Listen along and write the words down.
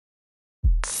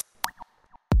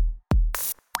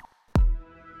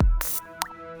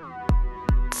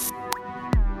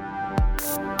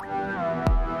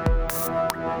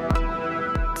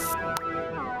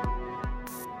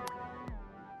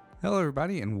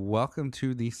everybody, and welcome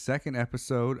to the second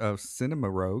episode of Cinema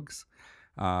Rogues,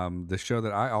 the show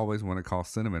that I always want to call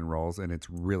Cinnamon Rolls, and it's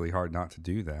really hard not to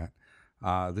do that.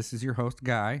 This is your host,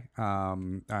 Guy.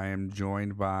 I am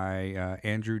joined by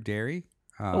Andrew Derry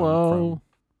Hello. from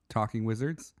Talking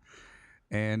Wizards,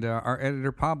 and our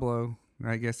editor, Pablo,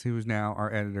 I guess, who is now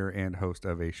our editor and host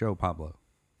of a show, Pablo.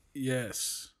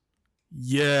 Yes.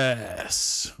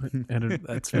 That's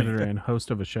editor and host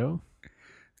of a show?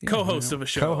 Co-host of a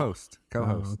show. Co-host.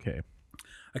 Oh, okay.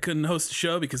 I couldn't host a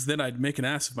show because then I'd make an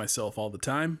ass of myself all the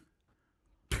time.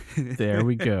 There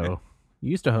we go.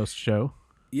 You used to host a show.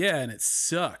 Yeah, and it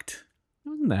sucked. It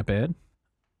wasn't that bad.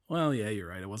 Well, yeah, you're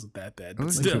right. It wasn't that bad. I But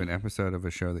listened to still, an episode of a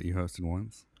show that you hosted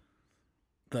once.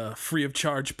 the free of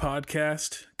charge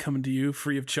podcast coming to you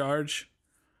free of charge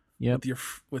Yep.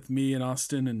 with me and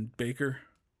Austin and Baker.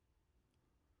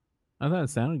 I thought it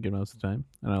sounded good most of the time,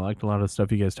 and I liked a lot of the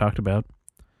stuff you guys talked about.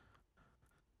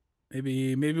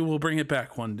 Maybe we'll bring it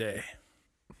back one day.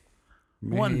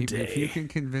 One Maybe day. if you can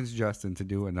convince Justin to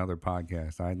do another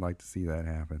podcast, I'd like to see that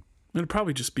happen. It'd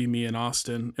probably just be me and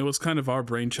Austin. It was kind of our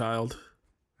brainchild.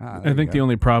 I think the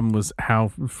only problem was how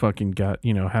fucking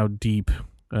how deep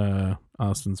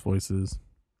Austin's voice is.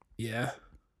 Yeah.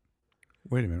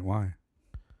 Wait a minute, why?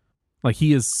 Like,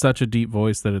 he is such a deep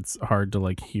voice that it's hard to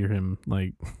like hear him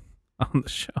like on the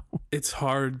show. It's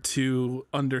hard to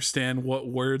understand what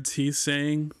words he's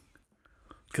saying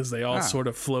because they all sort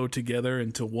of flow together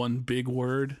into one big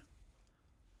word.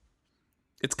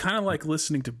 It's kind of like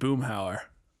listening to Boomhauer,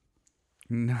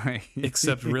 Nice.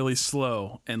 except really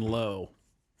slow and low.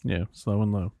 Yeah, slow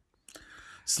and low.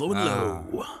 Slow and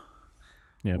low.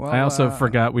 Yeah. Well, I also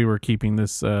forgot we were keeping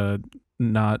this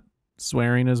not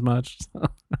swearing as much.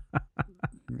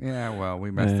 Yeah, well,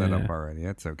 we messed that up Yeah. already.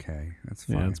 That's okay. That's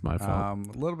fine. Yeah, it's my fault.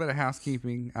 A little bit of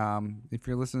housekeeping. If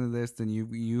you're listening to this, then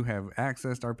you have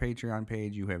accessed our Patreon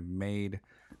page. You have made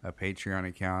a Patreon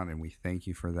account, and we thank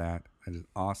you for that. That is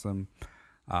awesome.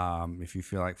 If you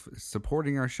feel like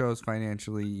supporting our shows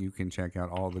financially, you can check out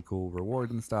all the cool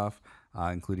rewards and stuff,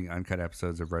 including uncut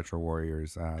episodes of Retro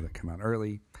Warriors that come out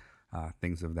early,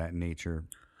 things of that nature.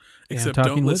 Except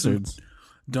Talking Wizards.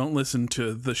 Don't listen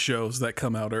to the shows that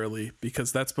come out early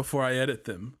because that's before I edit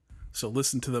them. So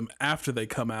listen to them after they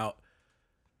come out.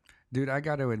 Dude, I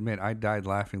got to admit, I died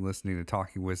laughing listening to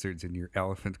Talking Wizards and your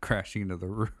elephant crashing into the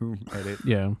room edit.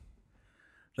 Yeah.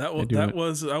 I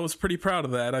was pretty proud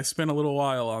of that. I spent a little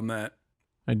while on that.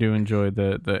 I do enjoy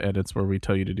the edits where we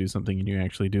tell you to do something and you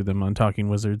actually do them on Talking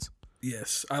Wizards.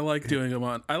 Yes, I like doing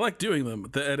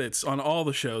the edits on all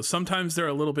the shows. Sometimes they're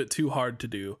a little bit too hard to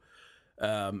do.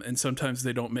 And sometimes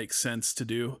they don't make sense to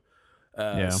do.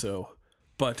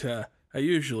 But I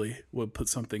usually would put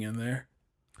something in there.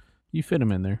 You fit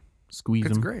them in there. Squeeze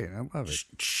It's them. great. I love it.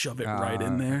 Shove it right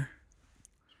in there.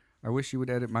 I wish you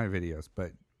would edit my videos,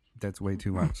 but that's way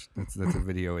too much. That's a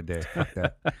video a day. Fuck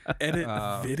that. Edit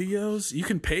videos? You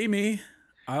can pay me.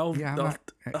 I'm not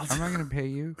going to pay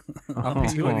you. I'll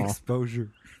pay you an exposure.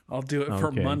 I'll do it for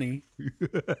Okay. money.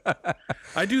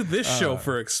 I do this show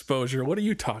for exposure. What are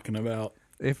you talking about?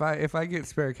 If I get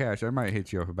spare cash, I might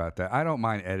hit you up about that. I don't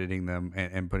mind editing them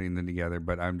and putting them together,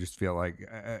 but I just feel like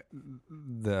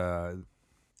the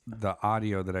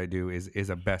audio that I do is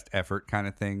a best effort kind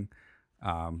of thing,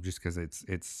 just because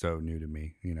it's so new to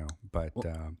me, you know. But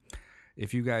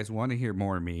if you guys want to hear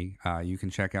more of me, you can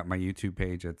check out my YouTube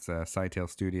page. It's Cytail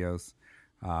Studios,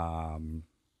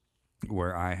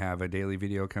 where I have a daily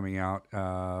video coming out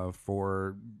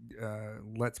for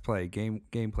Let's Play game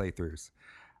playthroughs.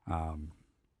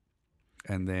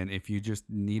 And then if you just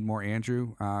need more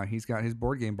Andrew, he's got his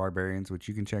Board Game Barbarians, which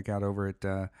you can check out over at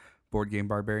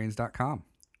boardgamebarbarians.com.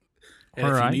 And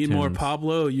Or if you need more iTunes.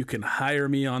 Pablo, you can hire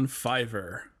me on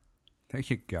Fiverr. There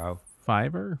you go.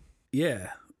 Fiverr?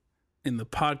 Yeah, in the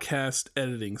podcast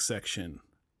editing section.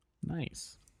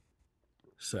 Nice.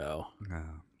 So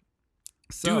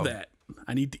So do that.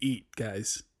 I need to eat,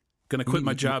 guys. Gonna quit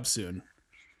my job soon.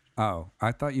 Oh,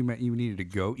 I thought you meant you needed to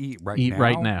go eat right Eat now.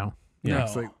 right now. Yeah. No.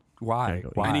 It's like, why? Okay,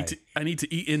 Why? I need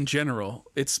to eat in general.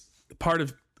 It's part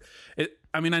of it.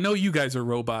 I mean, I know you guys are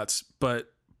robots, but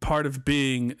part of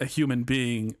being a human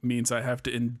being means I have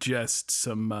to ingest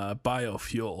some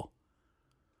biofuel.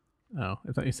 Oh,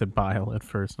 I thought you said bile at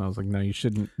first, and I was like, no, you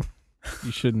shouldn't.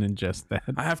 You shouldn't ingest that.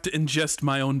 I have to ingest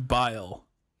my own bile.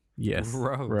 Yes.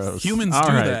 Gross. Humans All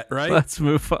do right, that, right? Let's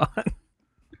move on.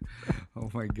 Oh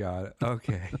my god.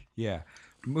 Okay. Yeah.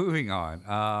 Moving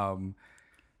on.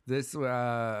 This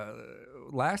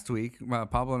last week,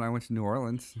 Pablo and I went to New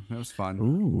Orleans. That was fun.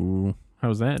 Ooh,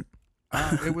 how's that?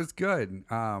 It was good.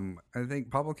 I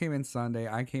think Pablo came in Sunday.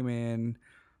 I came in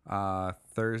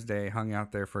Thursday, hung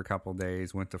out there for a couple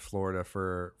days. Went to Florida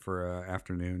for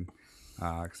afternoon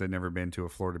because I'd never been to a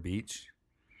Florida beach.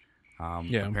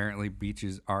 Apparently,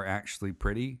 beaches are actually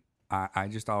pretty. I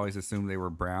just always assumed they were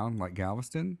brown, like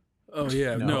Galveston. Oh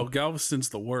yeah, no, Galveston's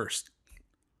the worst.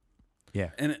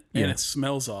 Yeah, and it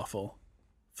smells awful.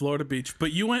 Florida Beach,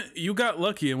 but you got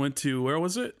lucky and went to, where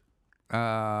was it?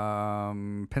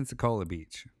 Pensacola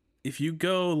Beach. If you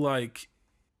go like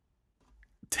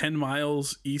 10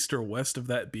 miles east or west of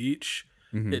that beach,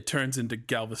 it turns into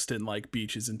Galveston like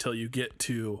beaches until you get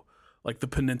to like the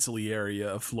peninsula area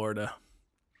of Florida.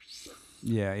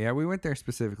 Yeah, we went there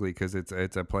specifically because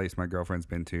it's a place my girlfriend's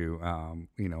been to,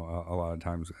 a lot of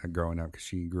times growing up because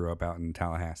she grew up out in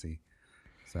Tallahassee.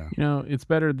 So it's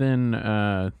better than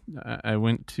I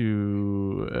went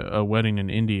to a wedding in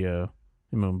India,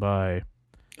 in Mumbai.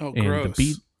 Oh, and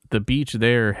gross! The beach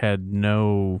there had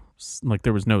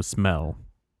there was no smell.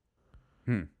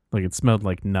 Like it smelled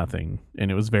like nothing,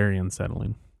 and it was very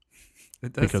unsettling.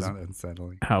 It does sound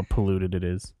unsettling. How polluted it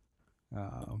is.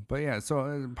 But yeah,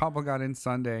 so Papa got in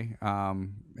Sunday,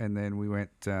 and then we went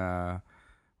to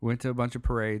a bunch of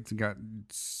parades and got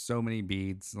so many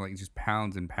beads, like just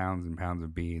pounds and pounds and pounds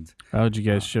of beads. How'd you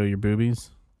guys show your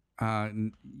boobies?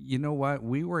 You know what?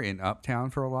 We were in Uptown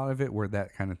for a lot of it, where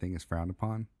that kind of thing is frowned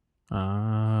upon.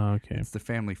 Okay. It's the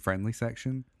family-friendly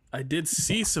section. I did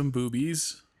see some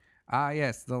boobies.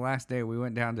 Yes. The last day we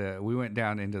went down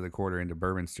into the quarter into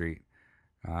Bourbon Street,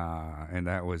 and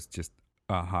that was just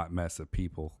a hot mess of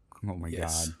people. Oh my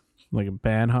God! Like a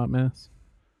bad hot mess.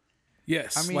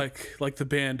 Yes, I mean, like the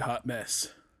band Hot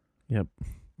Mess. Yep.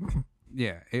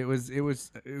 Yeah, it was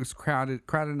crowded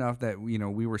enough that we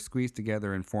were squeezed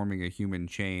together and forming a human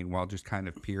chain while just kind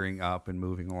of peering up and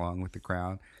moving along with the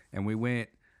crowd. And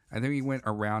I think we went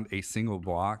around a single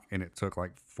block, and it took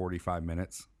like 45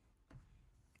 minutes.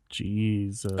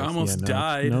 Jesus. I almost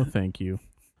died. No, thank you.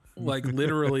 Like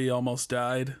literally almost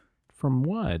died. From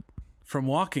what? From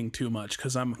walking too much,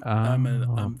 because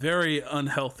I'm very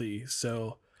unhealthy.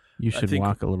 So you should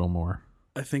walk a little more.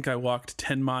 I think I walked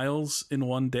 10 miles in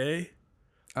one day.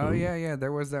 Oh yeah.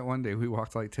 There was that one day we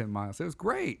walked like 10 miles. It was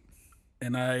great.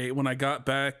 And when I got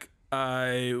back,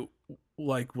 I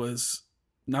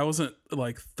wasn't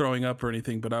like throwing up or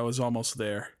anything, but I was almost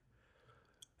there.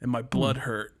 And my blood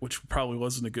hurt, which probably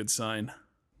wasn't a good sign.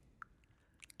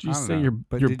 Did you say your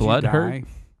blood hurt?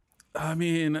 I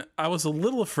mean, I was a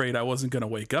little afraid I wasn't going to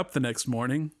wake up the next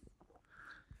morning,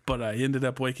 but I ended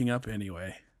up waking up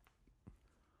anyway.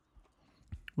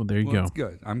 Well, there you go. That's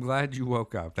good. I'm glad you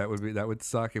woke up. That would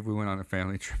suck if we went on a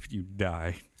family trip and you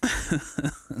die.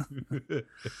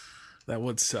 That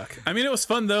would suck. I mean, it was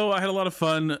fun though. I had a lot of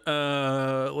fun.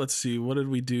 Let's see, what did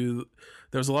we do?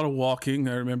 There was a lot of walking.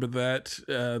 I remember that.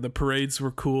 The parades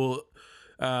were cool.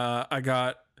 I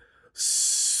got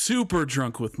super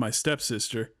drunk with my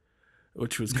stepsister,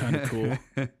 which was kind of cool.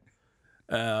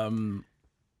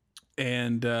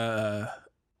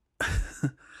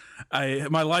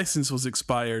 My license was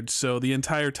expired, so the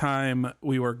entire time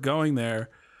we were going there,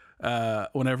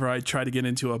 whenever I tried to get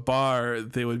into a bar,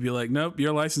 they would be like, "Nope,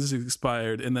 your license is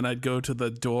expired," and then I'd go to the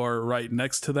door right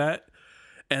next to that,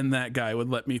 and that guy would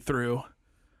let me through.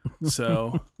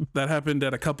 So that happened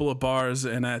at a couple of bars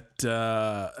and at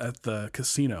the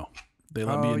casino. They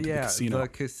let me into the casino. The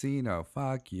casino.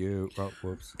 Fuck you. Oh,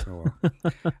 whoops. Oh,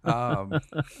 well.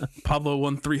 Pablo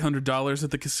won $300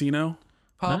 at the casino.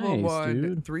 Pablo won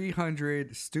dude.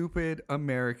 300 stupid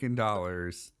American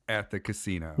dollars at the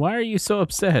casino. Why are you so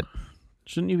upset?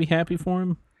 Shouldn't you be happy for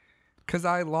him? Because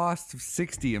I lost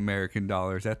 60 American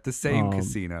dollars at the same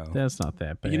casino. That's not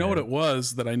that bad. You know what it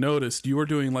was that I noticed? You were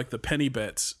doing like the penny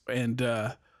bets, and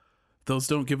those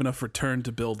don't give enough return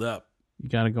to build up. You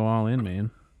got to go all in,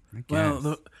 man.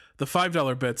 Well, the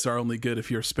 $5 bets are only good if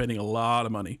you're spending a lot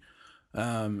of money.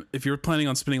 If you're planning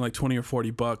on spending like $20 or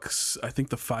 $40, I think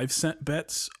the 5-cent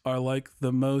bets are like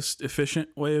the most efficient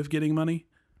way of getting money.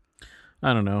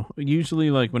 I don't know.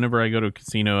 Usually, like whenever I go to a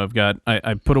casino,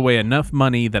 I put away enough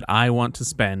money that I want to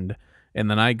spend, and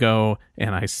then I go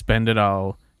and I spend it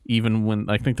all. Even when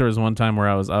I think there was one time where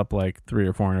I was up like $300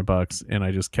 or $400, and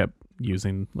I just kept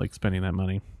spending that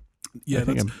money. Yeah,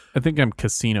 I think I'm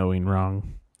casinoing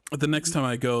wrong. The next time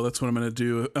I go, that's what I'm going to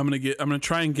do. I'm going to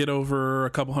try and get over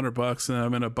a couple $100, and I'm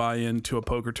going to buy into a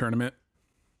poker tournament.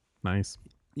 Nice.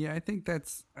 Yeah, I think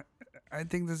this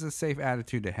is a safe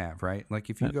attitude to have, right? Like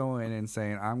if you go in and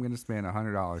saying, I'm going to spend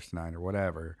 $100 tonight or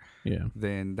whatever,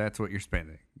 then that's what you're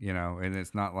spending, and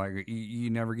it's not like you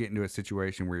never get into a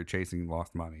situation where you're chasing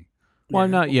lost money. Well,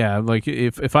 like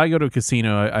if I go to a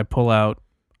casino, I pull out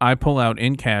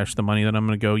in cash the money that I'm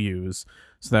going to go use.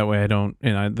 So that way I don't,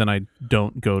 then I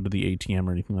don't go to the ATM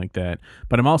or anything like that.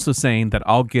 But I'm also saying that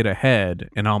I'll get ahead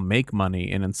and I'll make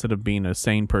money. And instead of being a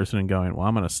sane person and going, well,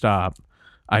 I'm going to stop,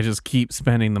 I just keep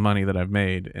spending the money that I've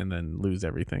made and then lose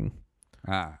everything.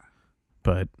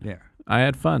 But yeah. I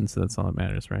had fun, so that's all that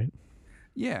matters, right?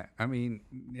 Yeah, I mean,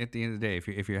 at the end of the day,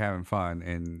 if you're having fun,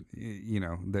 and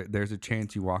there's a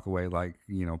chance you walk away like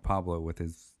Pablo with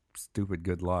his stupid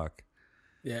good luck.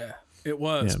 Yeah, it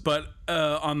was. Yeah. But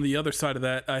on the other side of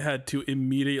that, I had to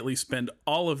immediately spend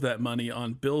all of that money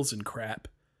on bills and crap.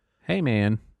 Hey,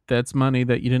 man, that's money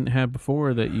that you didn't have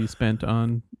before that you spent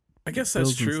on. I guess that's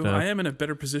bills and true. stuff. I am in a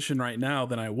better position right now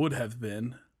than I would have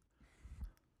been.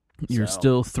 You're So.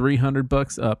 still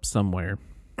 $300 up somewhere.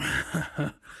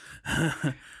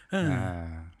 Did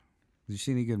you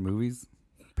see any good movies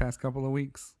past couple of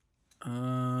weeks?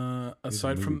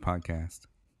 Aside Movie from podcast.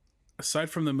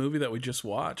 the movie that we just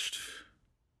watched.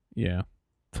 Yeah.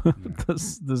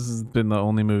 This has been the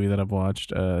only movie that I've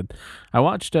watched. Been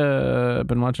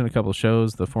watching a couple of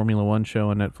shows. The Formula One show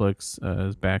on Netflix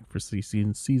is back for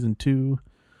season 2.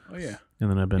 Oh yeah. And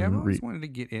then I've been I've always wanted to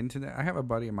get into that. I have a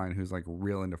buddy of mine who's like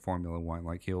real into Formula One.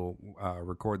 Like he'll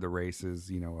record the races,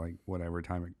 like whatever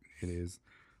time it is,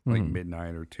 like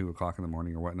midnight or 2:00 in the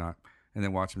morning or whatnot, and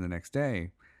then watch them the next day.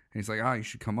 And he's like, "Oh, you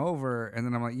should come over." And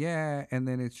then I'm like, "Yeah." And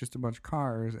then it's just a bunch of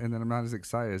cars, and then I'm not as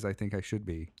excited as I think I should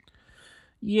be.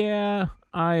 Yeah,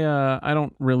 I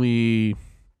don't really.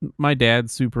 My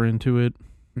dad's super into it,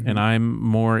 and I'm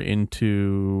more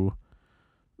into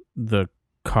the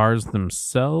cars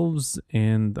themselves,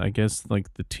 and I guess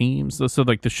like the teams. So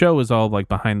like the show is all like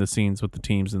behind the scenes with the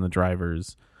teams and the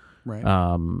drivers, Right.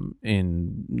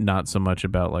 and not so much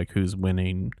about like who's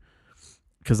winning,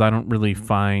 because I don't really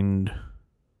find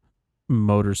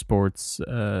motorsports.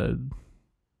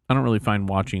 I don't really find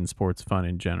watching sports fun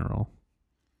in general.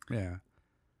 Yeah.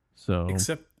 So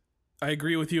Except, I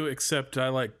agree with you. Except I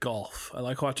like golf. I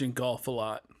like watching golf a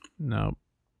lot. no,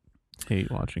 hate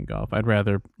watching golf. I'd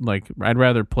rather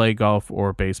play golf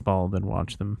or baseball than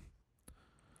watch them.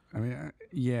 I mean,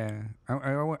 yeah.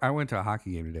 I went to a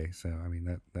hockey game today, so I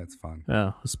mean that's fun.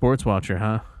 Oh, a sports watcher,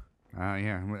 huh?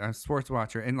 Yeah, I'm a sports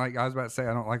watcher, and like I was about to say,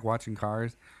 I don't like watching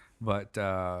cars, but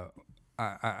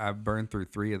I burned through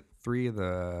three of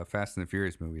the Fast and the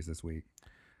Furious movies this week.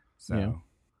 So Yeah.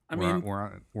 I mean,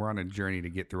 we're on a journey to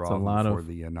get through It's all a of lot them before of-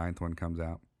 the ninth one comes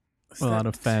out. A lot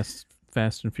of fast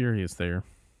and furious there.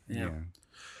 yeah.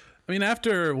 I mean,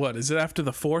 after what is it? After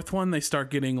the fourth one, they start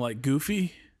getting like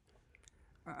goofy.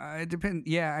 It depends.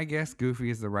 Yeah, I guess goofy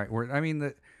is the right word. I mean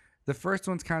the first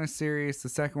one's kind of serious. The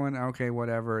second one, okay,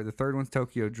 whatever. The third one's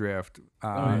Tokyo Drift.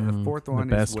 The fourth the one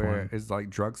best is like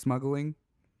drug smuggling.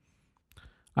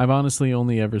 I've honestly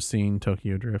only ever seen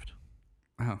Tokyo Drift,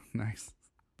 Oh, nice.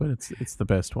 but it's the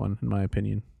best one in my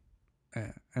opinion.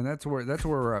 And that's where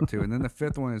we're up to. And then the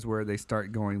fifth one is where they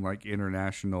start going like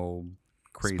international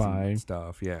crazy Spy.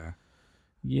 stuff. Yeah.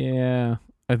 Yeah,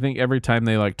 I think every time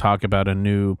they like talk about a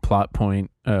new plot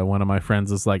point, one of my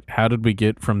friends is like, "How did we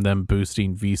get from them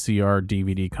boosting VCR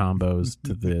DVD combos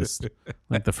to this?"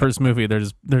 Like the first movie, they're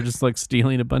just like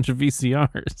stealing a bunch of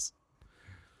VCRs.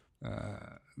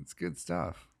 It's good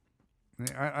stuff.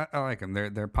 I like them.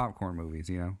 They're popcorn movies.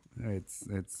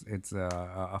 It's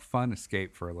a fun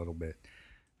escape for a little bit.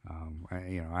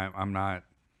 I'm not.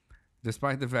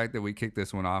 Despite the fact that we kicked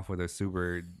this one off with a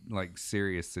super like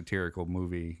serious satirical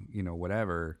movie,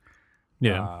 whatever.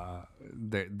 Yeah,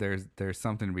 There's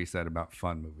something to be said about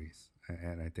fun movies,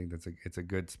 and I think it's a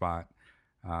good spot.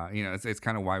 It's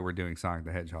kind of why we're doing Sonic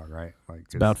the Hedgehog, right? Like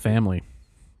it's about family.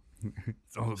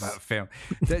 It's all about family.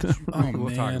 We'll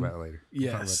talk man. about it later. We'll talk Yeah,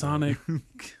 about that Sonic.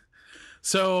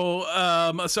 So,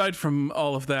 aside from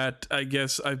all of that, I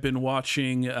guess I've been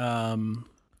watching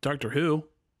Doctor Who.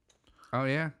 Oh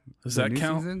yeah, Does The that new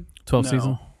count? season? 12th No.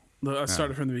 season. I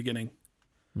started from the beginning.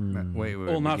 Wait.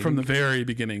 Well, not from the beginning? very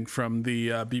beginning, from the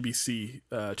BBC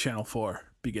Channel 4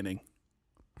 beginning.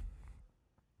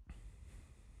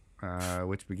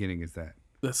 Which beginning is that?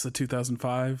 That's the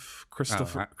 2005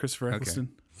 Christopher okay. Eccleston.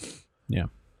 Yeah.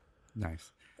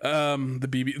 Nice. I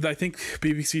think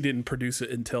BBC didn't produce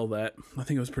it until that. I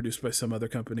think it was produced by some other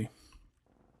company.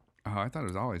 Oh, I thought it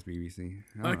was always BBC.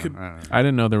 I could- don't know. I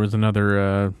didn't know there was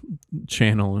another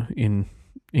channel in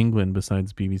England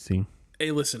besides BBC.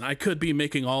 Hey, listen, I could be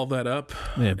making all that up.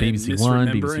 Yeah, and BBC 1,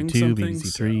 BBC misremembering 2, something,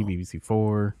 BBC 3, so- BBC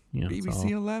 4. Yeah, it's BBC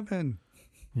all- 11.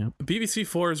 BBC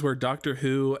 4 is where Doctor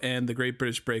Who and the Great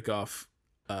British Bake Off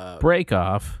Break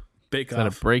Off. Bake Is that a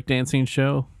Off, breakdancing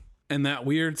show? and that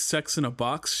weird Sex in a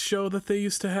Box show that they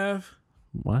used to have,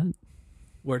 What?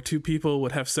 where two people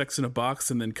would have sex in a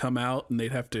box and then come out and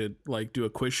they'd have to like do a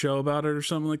quiz show about it or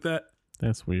something like that.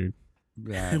 That's weird.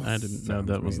 That I didn't know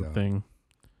that was made a up. thing.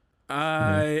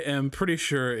 I am pretty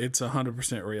sure it's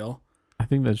 100% real. I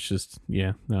think that's just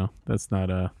no, that's not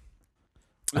a.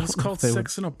 It's called they would-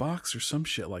 Sex in a Box or some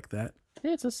shit like that.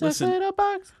 It's a Listen. in a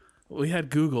box. We had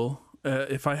Google.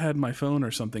 If I had my phone or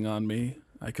something on me,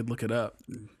 I could look it up.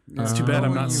 It's too bad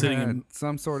I'm not You sitting had in.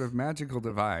 some sort of magical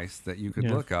device that you could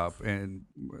Yeah. look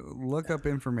up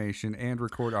information and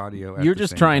record audio. At You're the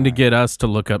just same trying to time. get us to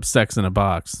look up sex in a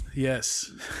box.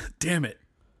 Yes. Damn it.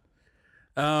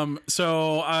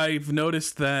 So I've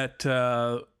noticed that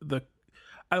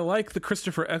I like the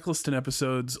Christopher Eccleston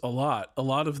episodes a lot. A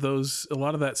lot of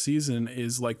that season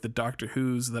is like the Doctor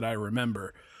Who's that I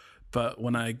remember. But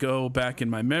when I go back in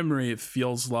my memory, it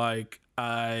feels like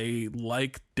I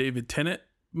like David Tennant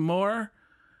more.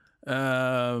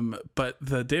 But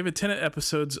the David Tennant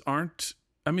episodes aren't.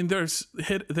 I mean, there's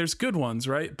good ones,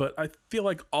 right? But I feel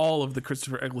like all of the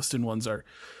Christopher Eccleston ones are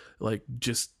like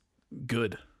just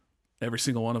good. Every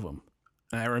single one of them.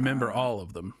 And I remember all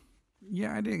of them.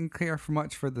 Yeah, I didn't care for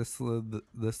much for the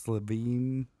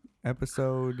Slovene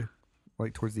episode,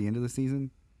 like towards the end of the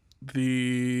season.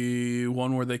 The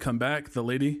one where they come back, the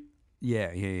lady.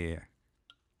 Yeah.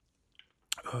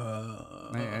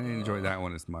 I didn't enjoy that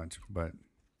one as much, but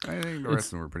I think the rest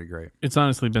of them were pretty great. It's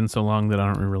honestly been so long that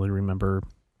I don't really remember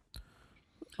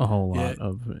a whole lot Yeah,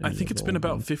 of. I any think of it's the been old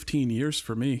about ones. 15 years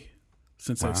for me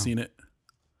since Wow. I've seen it.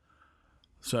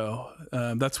 So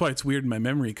that's why it's weird in my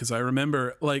memory, because I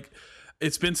remember, like,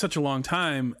 it's been such a long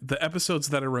time. The episodes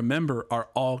that I remember are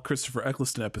all Christopher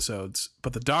Eccleston episodes,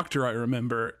 but the Doctor I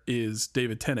remember is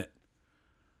David Tennant.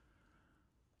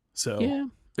 So Yeah,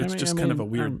 it's just kind of a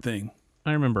weird thing.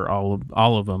 I remember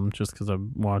all of them just because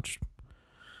I've watched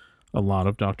a lot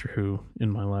of Doctor Who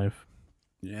in my life.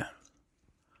 Yeah.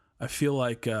 I feel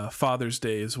like Father's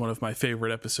Day is one of my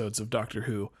favorite episodes of Doctor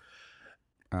Who.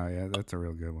 Oh yeah, that's a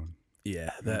real good one.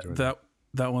 Yeah, enjoyed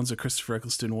that one's a Christopher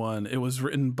Eccleston one. It was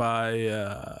written by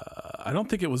I don't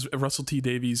think it was Russell T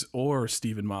Davies or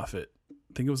Stephen Moffat. I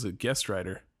think it was a guest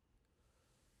writer.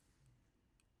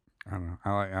 I don't know.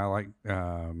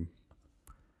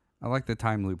 I like the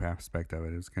time loop aspect of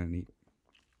it. It was kind of neat.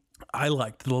 I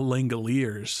liked the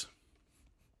Langoliers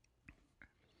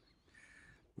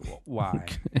Why?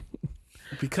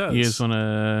 because You guys want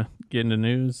to get into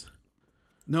news?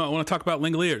 no, I want to talk about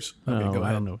Langoliers. Okay, Oh, go I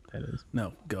ahead. don't know what that is.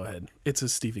 No, go ahead. It's a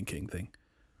Stephen King thing.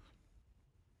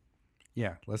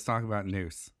 Yeah, let's talk about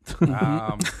Noose.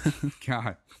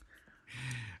 God,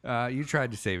 you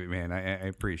tried to save it, man. I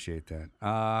appreciate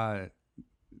that.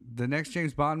 The next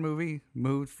James Bond movie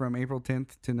moved from April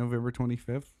 10th to November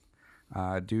 25th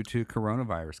due to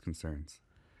coronavirus concerns.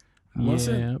 Was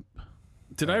it? Yep.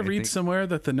 Did I I read think- somewhere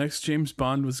that the next James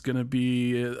Bond was going to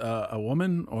be a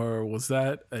woman, or was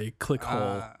that a click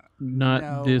hole? Not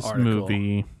No. this Article.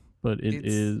 movie, but it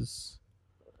It's- is.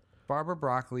 Barbara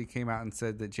Broccoli came out and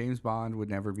said that James Bond would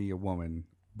never be a woman.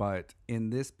 But in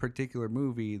this particular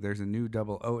movie, there's a new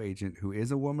 00 agent who is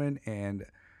a woman, and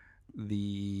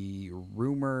the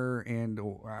rumor, and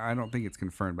I don't think it's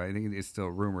confirmed, but I think it is still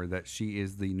a rumor that she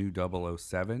is the new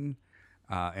 007,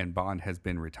 and Bond has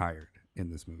been retired in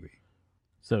this movie.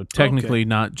 So technically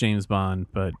not James Bond,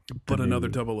 but But the another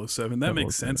new- 007. That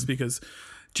makes 007. sense because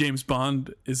James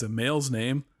Bond is a male's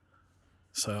name.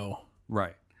 So,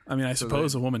 Right. I mean, I So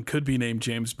suppose a woman could be named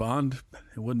James Bond.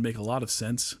 It wouldn't make a lot of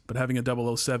sense. But having a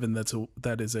 007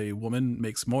 that is a woman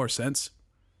makes more sense.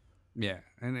 Yeah,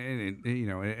 and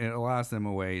it allows them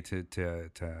a way to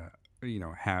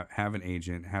have an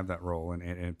agent, have that role, and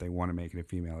if they want to make it a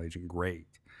female agent, great.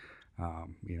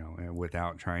 And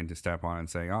without trying to step on and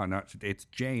say, oh, no, it's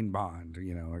Jane Bond,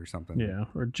 or something. Yeah,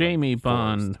 or Jamie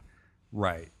Bond.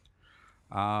 Right.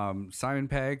 Simon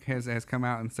Pegg has come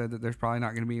out and said that there's probably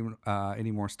not going to be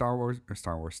any more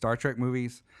Star Trek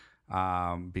movies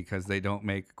because they don't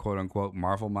make quote unquote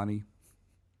Marvel money.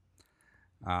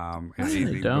 And They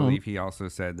I don't. believe he also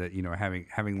said that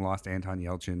having lost Anton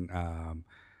Yelchin,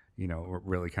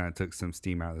 really kind of took some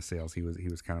steam out of the sails. He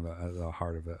was kind of the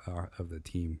heart of the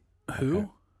team. Who?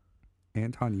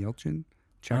 Anton Yelchin,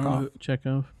 I don't know Chekhov. who-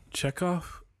 Chekhov.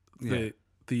 Chekhov? Yeah.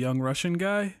 The young Russian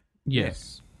guy?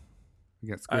 Yes. He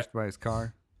got squished by his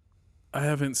car. I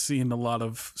haven't seen a lot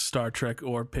of Star Trek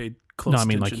or paid close No, I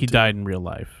mean like attention he to- died in real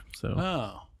life. So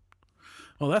Oh.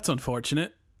 Well, that's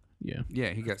unfortunate. yeah, Yeah,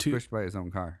 he got Two- squished by his own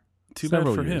car. Too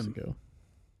several bad for years him. ago.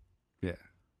 Yeah,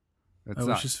 I that's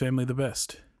wish his family the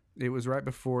best. It was right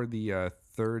before the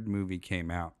third movie came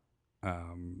out.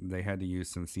 They had to use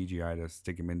some CGI to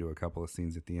stick him into a couple of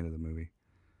scenes at the end of the movie.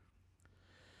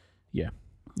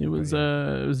 It was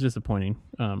yeah. it was disappointing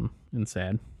and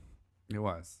sad. It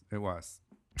was.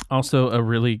 Also, a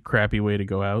really crappy way to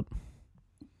go out.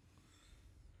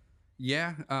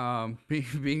 Yeah,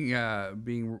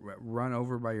 being run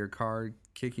over by your car,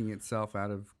 kicking itself out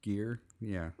of gear.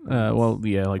 Yeah.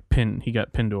 Like he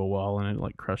got pinned to a wall and it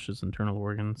like crushes internal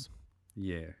organs.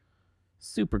 Yeah.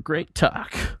 Super great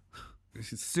talk.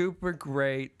 Super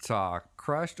great talk.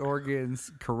 Crushed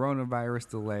organs, coronavirus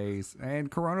delays, and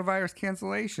coronavirus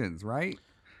cancellations, right?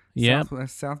 Yeah.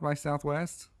 South by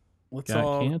Southwest. Let's Got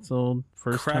all canceled.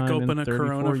 First crack time open in a 34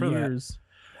 Corona for years. that.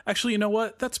 Actually, you know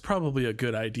what? That's probably a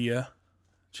good idea.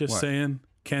 Just What? saying,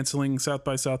 canceling South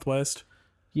by Southwest.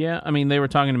 Yeah, I mean, they were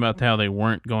talking about how they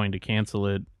weren't going to cancel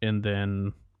it, and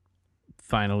then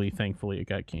finally, thankfully, it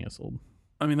got canceled.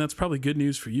 I mean, that's probably good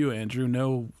news for you, Andrew.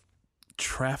 No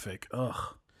traffic.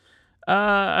 Ugh.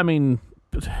 I mean,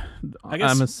 I guess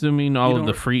I'm assuming all you of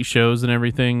the don't- free shows and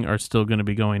everything are still going to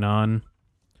be going on.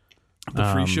 The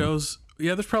free shows.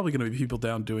 Yeah, there's probably going to be people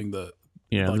down doing the.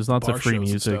 Yeah, like there's the lots of bar free shows and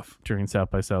music stuff. during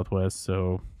South by Southwest,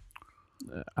 so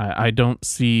I don't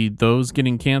see those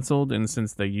getting canceled. And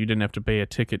since you didn't have to pay a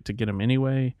ticket to get them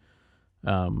anyway,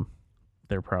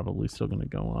 they're probably still going to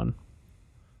go on.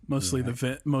 Mostly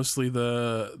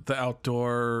the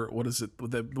outdoor. What is it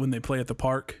when they play at the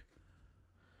park?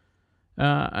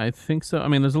 I think so. I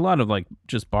mean, there's a lot of like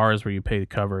just bars where you pay the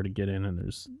cover to get in, and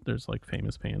there's like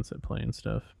famous bands that play and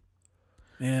stuff.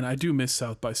 Man, I do miss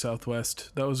South by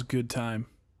Southwest. That was a good time.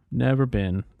 Never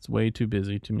been. It's way too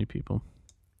busy. Too many people.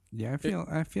 Yeah,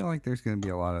 I feel like there's going to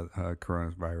be a lot of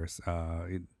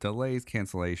coronavirus delays,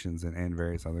 cancellations, and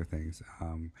various other things.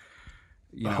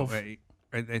 You know,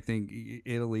 I think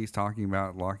Italy's talking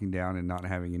about locking down and not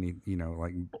having any,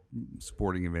 like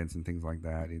sporting events and things like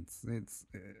that. It's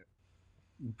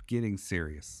getting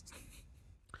serious.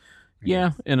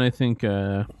 Yeah, and I think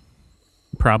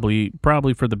probably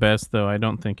for the best though. I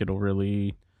don't think it'll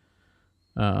really.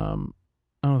 I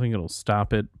don't think it'll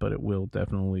stop it, but it will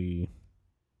definitely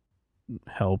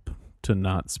help to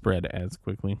not spread as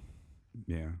quickly.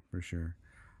 Yeah, for sure.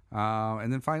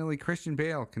 And then finally, Christian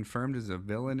Bale confirmed as a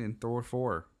villain in Thor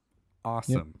 4.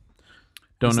 Awesome.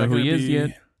 Don't Is know that who gonna he is be-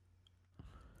 yet.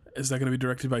 Is that going to be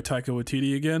directed by Taika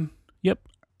Waititi again? Yep.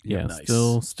 Yeah, Nice.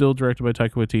 still directed by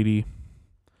Taika Waititi.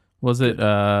 Was it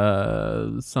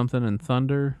something in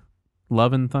Thunder?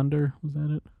 Love and Thunder? Was that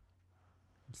it?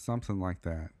 Something like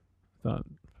that.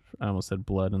 I almost said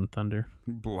Blood and Thunder.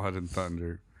 Blood and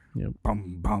Thunder. Yep.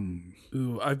 Bum, bum.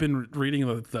 Ooh, I've been reading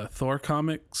the Thor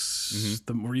comics,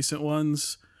 the recent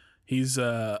ones. He's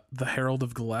the Herald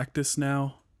of Galactus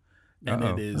now, and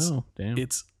Uh-oh. it is Oh, damn.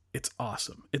 it's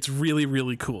awesome. It's really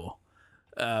really cool.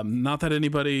 Not that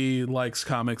anybody likes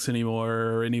comics anymore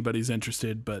or anybody's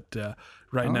interested, but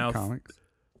right I like now comics.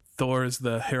 Thor is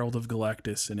the Herald of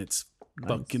Galactus, and it's Nice.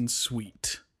 fucking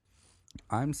sweet.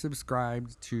 I'm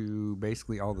subscribed to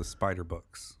basically all the Spider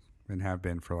books and have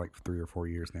been for like 3 or 4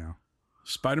 years now.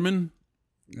 Spider-Man.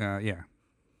 Yeah.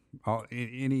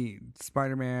 Any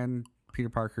Spider-Man, Peter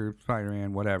Parker,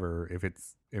 Spider-Man, whatever. If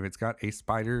it's got a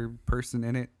spider person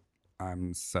in it,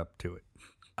 I'm sub to it.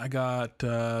 I got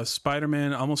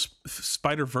Spider-Man.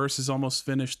 Spider-Verse is almost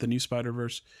finished. The new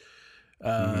Spider-Verse.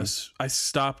 I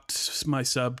stopped my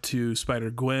sub to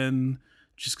Spider-Gwen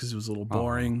just because it was a little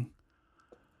boring.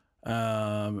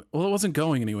 Well, it wasn't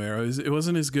going anywhere. It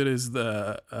wasn't as good as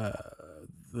the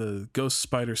Ghost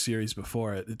Spider series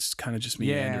before it. It's kind of just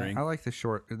meandering. I like the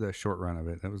short run of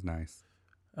it. That was nice.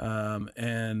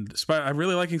 And I'm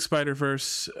really liking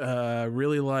Spider-Verse.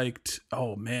 Really liked.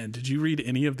 Oh man, did you read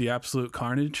any of the Absolute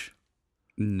Carnage?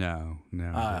 No.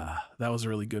 That was a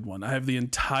really good one. I have the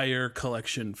entire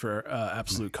collection for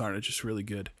Absolute Carnage. It's really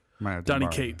good. Might have to Donny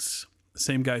borrow Cates,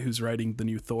 same guy who's writing the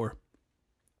new Thor.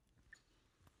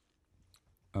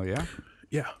 that. Oh yeah,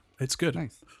 Yeah, it's good.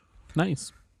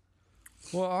 Nice.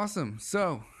 Well, awesome.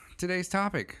 So today's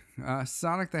topic: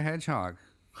 Sonic the Hedgehog.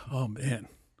 Oh man.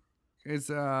 It's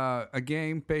a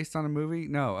game based on a movie.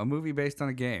 No, a movie based on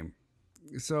a game.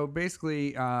 So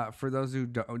basically, for those who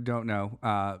don't know,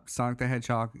 Sonic the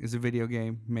Hedgehog is a video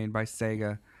game made by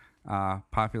Sega,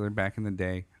 popular back in the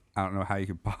day. I don't know how you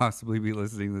could possibly be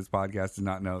listening to this podcast and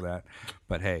not know that,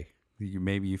 but hey,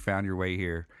 maybe you found your way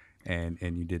here and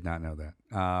you did not know that.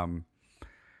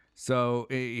 So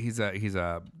he's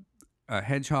a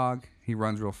hedgehog. He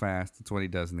runs real fast. That's what he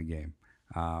does in the game.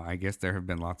 I guess there have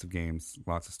been lots of games,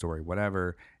 lots of story,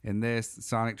 whatever. In this,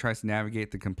 Sonic tries to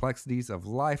navigate the complexities of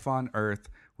life on Earth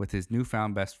with his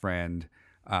newfound best friend,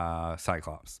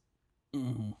 Cyclops.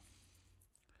 Mm-hmm.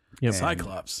 Yep.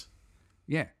 Cyclops.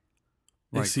 Yeah.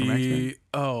 Is from X-Men. he?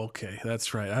 Oh, okay,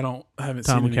 that's right. I haven't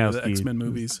Tom seen any of the Wachowski. X-Men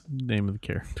movies. Name of the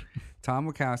character. Tom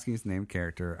Wachowski's named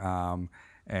character.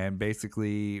 And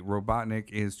basically, Robotnik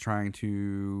is trying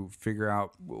to figure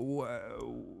out,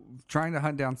 trying to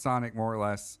hunt down Sonic more or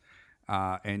less,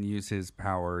 and use his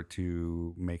power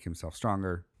to make himself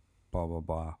stronger. Blah blah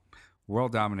blah.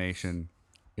 World domination.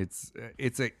 It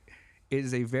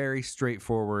is a very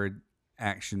straightforward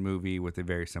action movie with a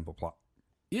very simple plot.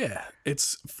 Yeah,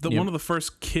 it's one of the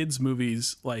first kids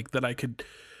movies like that I could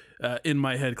in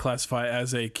my head classify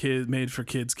as a kid made for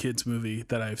kids movie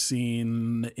that I've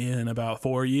seen in about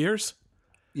 4 years.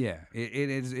 Yeah, it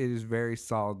is very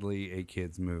solidly a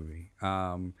kids movie.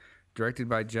 Directed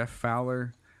by Jeff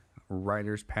Fowler,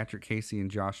 writers Patrick Casey and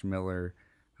Josh Miller.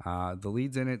 The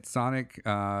leads in it, Sonic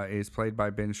is played by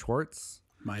Ben Schwartz.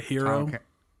 My hero.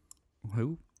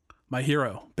 Who? My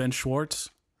hero, Ben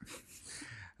Schwartz.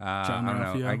 John I don't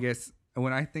Ralphio. know. I guess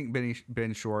when I think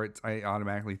Ben Schwartz, I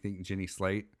automatically think Jenny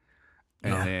Slate.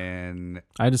 And then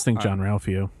I just think John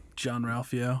Ralphio. John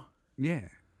Ralphio. Yeah.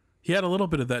 He had a little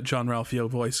bit of that John Ralphio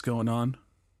voice going on.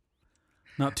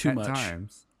 Not too At much.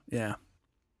 times. Yeah.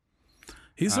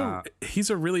 He's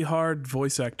a really hard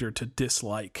voice actor to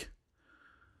dislike,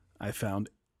 I found.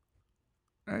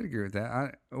 I'd agree with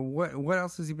that. What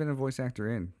else has he been a voice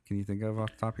actor in? Can you think of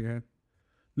off the top of your head?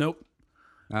 Nope.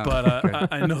 Oh, But okay.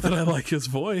 I know that I like his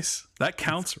voice. That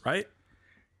counts, right?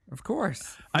 Of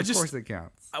course. I Of just- course it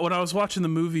counts. When I was watching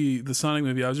the Sonic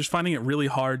movie, I was just finding it really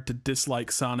hard to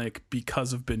dislike Sonic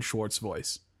because of Ben Schwartz's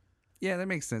voice. Yeah, that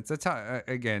makes sense. That's how,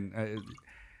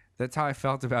 that's how I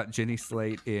felt about Jenny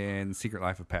Slate in Secret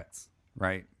Life of Pets,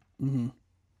 right? Mm-hmm.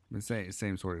 The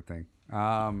same sort of thing.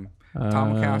 Tom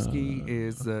Wachowski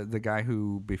is the guy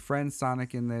who befriends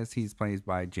Sonic in this. He's played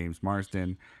by James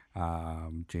Marsden.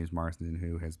 James Marsden,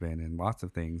 who has been in lots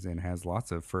of things and has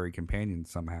lots of furry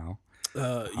companions somehow.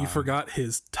 You forgot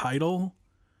his title,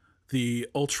 the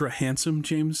ultra handsome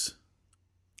James.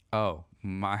 Oh,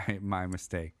 my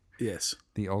mistake. Yes.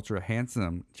 The ultra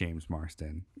handsome James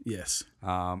Marsden. Yes.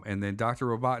 And then Dr.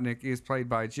 Robotnik is played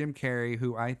by Jim Carrey,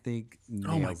 who I think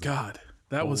Oh my nails it. God,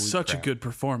 that was Holy such crap. a good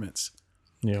performance.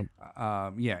 Yeah.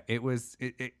 Yeah,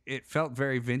 it felt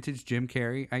very vintage Jim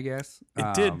Carrey, I guess.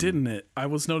 It did, didn't it? I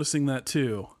was noticing that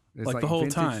too. It's Like the whole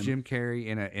vintage time. Jim Carrey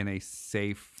in a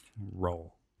safe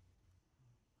role.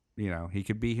 You know, he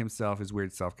could be himself, his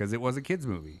weird self, because it was a kids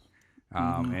movie.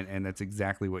 And that's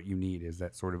exactly what you need is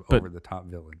that sort of But- over the top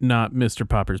villain. Not Mr.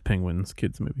 Popper's Penguins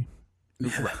kids movie.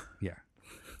 Right. Yeah.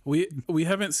 We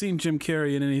haven't seen Jim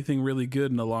Carrey in anything really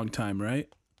good in a long time, right?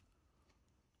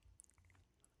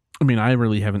 I mean, I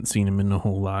really haven't seen him in a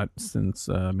whole lot since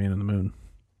Man in the Moon,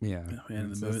 Yeah. Man in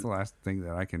the that's Moon. the last thing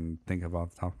that I can think of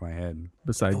off the top of my head.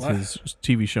 besides The la- his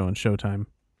TV show on Showtime.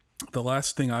 The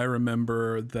last thing I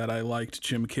remember that I liked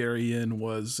Jim Carrey in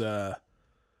was the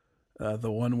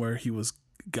one where he was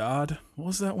God. What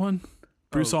was that one?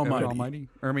 Bruce Evan Almighty. Almighty?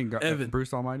 Or, I mean, Evan.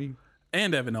 Bruce Almighty?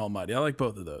 And Evan Almighty. I like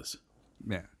both of those.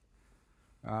 Yeah.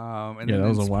 And Yeah, then that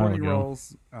was in a while supporting ago.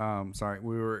 roles,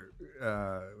 we were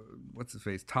what's his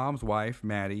face? Tom's wife,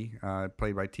 Maddie,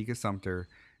 played by Tika Sumpter,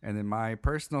 and then my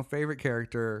personal favorite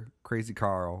character, Crazy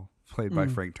Carl, played by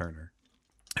Frank Turner.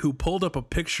 Who pulled up a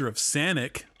picture of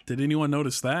Sonic. Did anyone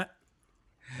notice that?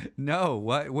 No,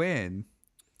 what? When?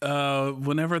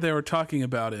 Whenever they were talking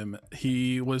about him,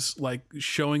 he was like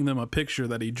showing them a picture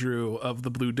that he drew of the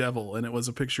Blue Devil, and it was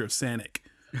a picture of Sonic.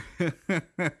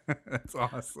 That's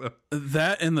awesome.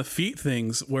 That and the feet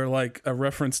things were like a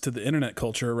reference to the internet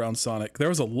culture around Sonic. There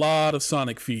was a lot of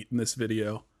Sonic feet in this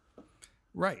video.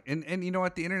 Right, and you know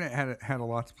what? The internet had a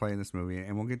lot to play in this movie,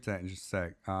 and we'll get to that in just a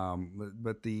sec.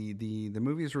 But the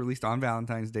movie is released on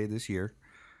Valentine's Day this year.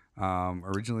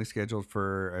 Originally scheduled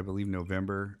for, I believe,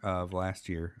 November of last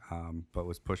year, but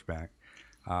was pushed back.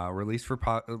 Released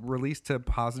to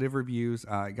positive reviews.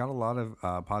 It got a lot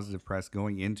of positive press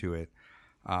going into it,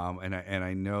 and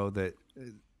I know that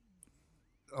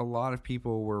a lot of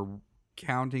people were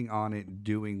counting on it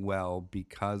doing well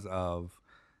because of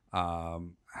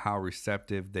how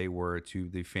receptive they were to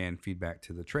the fan feedback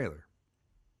to the trailer.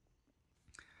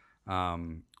 I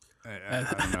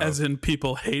don't know. As in,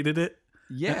 people hated it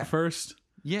Yeah. at first.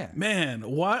 Yeah. Man,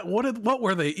 what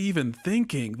were they even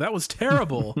thinking? That was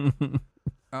terrible.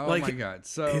 Oh Like, my god!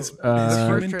 So his the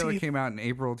first human trailer teeth- came out in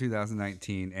April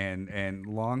 2019, and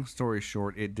long story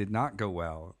short, it did not go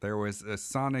well. There was a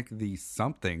Sonic the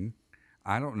something.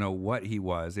 I don't know what he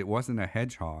was. It wasn't a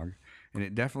hedgehog, and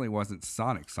it definitely wasn't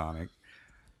Sonic.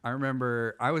 I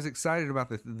remember I was excited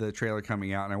about the trailer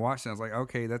coming out, and I watched it. And I was like,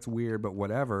 okay, that's weird, but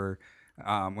whatever.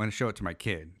 I'm going to show it to my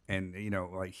kid, and you know,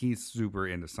 like he's super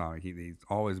into Sonic. He's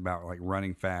always about like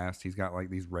running fast. He's got like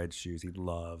these red shoes. He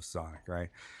loves Sonic, right?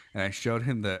 And I showed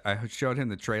him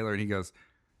the trailer, and he goes,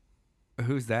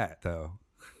 "Who's that though?"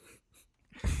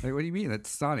 Like, what do you mean? That's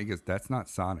Sonic. He goes, that's not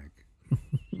Sonic.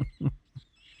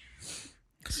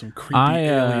 Some creepy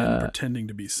alien pretending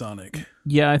to be Sonic.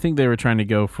 Yeah, I think they were trying to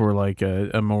go for like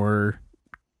a more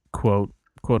quote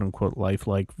unquote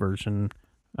lifelike version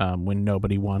when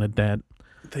nobody wanted that.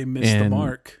 They missed the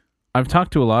mark. I've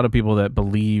talked to a lot of people that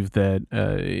believe that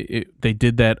they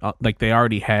did that, like they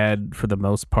already had, for the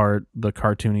most part, the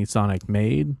cartoony Sonic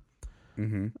made.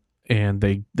 Mm-hmm. And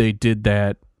they did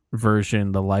that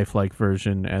version, the lifelike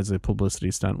version, as a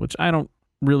publicity stunt, which I don't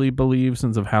really believe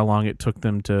since of how long it took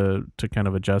them to kind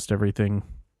of adjust everything.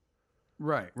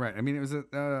 Right. I mean, it was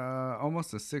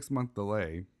almost a 6-month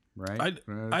delay, right?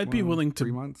 I'd be willing to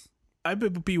 3 months.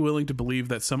 I'd be willing to believe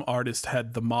that some artist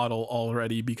had the model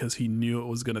already because he knew it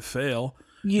was going to fail.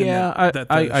 Yeah, that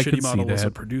the I shitty could model see was that.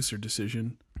 a producer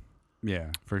decision. Yeah,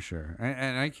 for sure.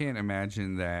 And I can't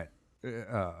imagine that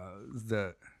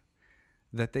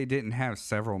that they didn't have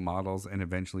several models and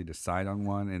eventually decide on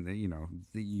one. And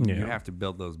you have to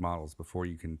build those models before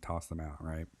you can toss them out,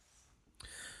 right?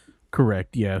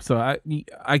 Correct. Yeah. So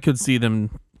I could see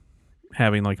them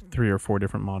having like 3 or 4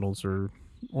 different models or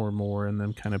more, and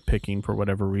then kind of picking, for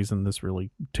whatever reason, this really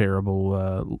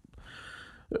terrible,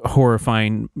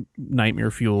 horrifying, nightmare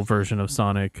fuel version of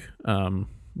Sonic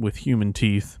with human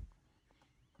teeth.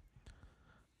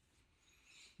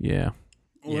 Yeah.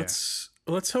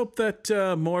 Let's hope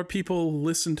that more people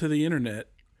listen to the internet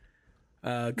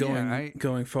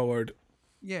going forward.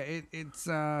 Yeah,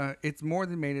 it's more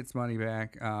than made its money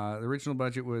back. The original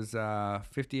budget was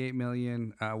 $58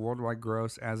 million. Worldwide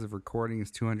gross as of recording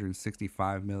is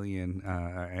 $265 million.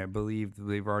 I believe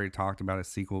they've already talked about a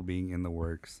sequel being in the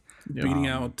works, beating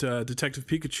out Detective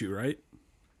Pikachu, right?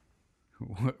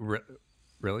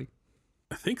 Really?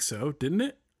 I think so. Didn't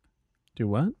it? Do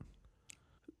what?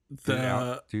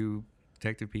 Do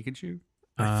Detective Pikachu?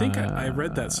 I think I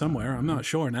read that somewhere. I'm not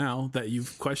sure now that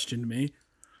you've questioned me.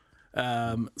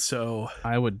 So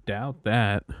I would doubt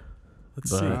that. Let's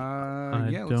see.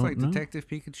 It looks like Detective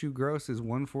Pikachu gross is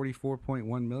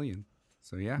 $144.1 million.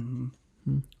 So yeah,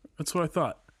 that's what I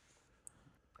thought.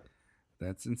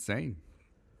 That's insane.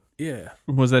 Yeah.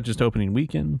 Was that just opening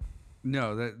weekend?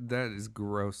 No, that is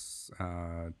gross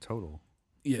total.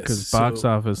 Yes. Because box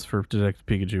office for Detective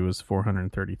Pikachu was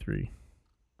 433.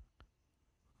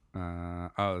 It's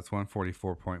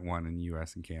 144.1 in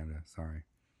U.S. and Canada. Sorry.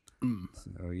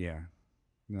 So yeah,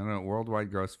 no, worldwide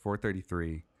gross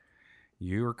 433.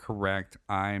 You are correct.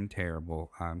 I'm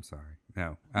terrible. I'm sorry.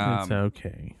 No, It's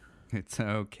okay. It's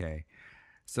okay.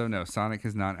 So no, Sonic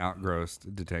has not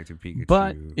outgrossed Detective Pikachu,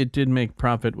 but it did make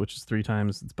profit, which is 3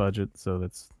 times its budget. So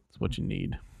that's what you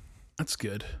need. That's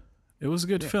good. It was a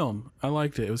good film. I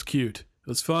liked it. It was cute. It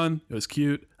was fun. It was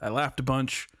cute. I laughed a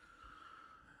bunch.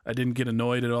 I didn't get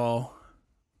annoyed at all.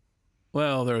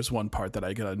 Well, there was one part that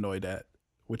I got annoyed at,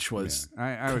 which was...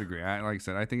 Yeah, I would agree. Like I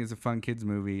said, I think it's a fun kids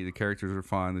movie. The characters are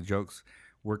fun. The jokes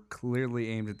were clearly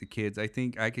aimed at the kids. I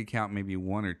think I could count maybe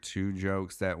 1 or 2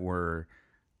 jokes that were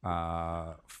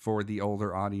for the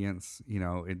older audience.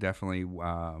 It definitely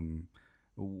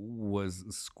was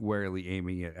squarely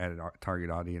aiming it at a target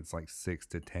audience like 6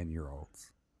 to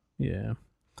 10-year-olds. Yeah.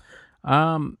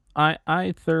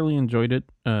 I thoroughly enjoyed it.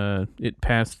 It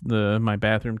passed my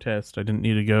bathroom test. I didn't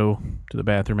need to go to the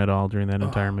bathroom at all during that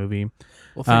entire movie.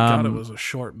 Well, thank God it was a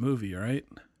short movie, right?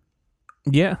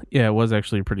 Yeah, it was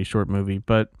actually a pretty short movie,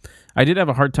 but I did have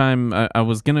a hard time. I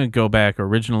was gonna go back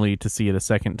originally to see it a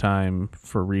second time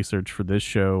for research for this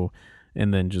show,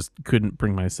 and then just couldn't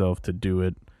bring myself to do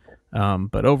it.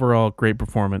 But overall, great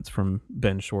performance from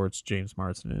Ben Schwartz, James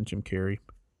Marsden, and Jim Carrey.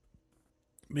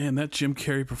 Man, that Jim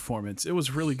Carrey performance, it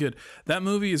was really good. That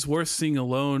movie is worth seeing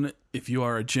alone if you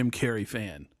are a Jim Carrey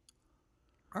fan.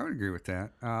 I would agree with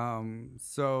that.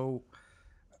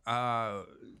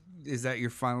 Is that your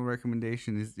final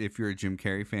recommendation? Is if you're a Jim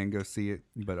Carrey fan, go see it,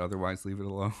 but otherwise leave it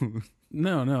alone?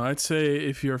 No. I'd say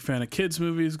if you're a fan of kids'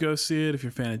 movies, go see it. If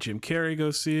you're a fan of Jim Carrey,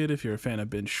 go see it. If you're a fan of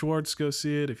Ben Schwartz, go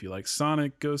see it. If you like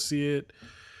Sonic, go see it.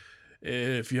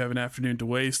 If you have an afternoon to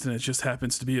waste and it just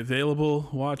happens to be available,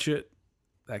 watch it.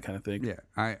 That kind of thing. Yeah,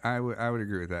 I would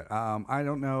agree with that. I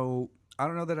don't know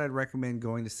that I'd recommend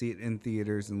going to see it in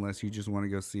theaters unless you just want to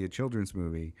go see a children's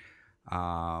movie.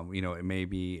 It may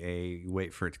be a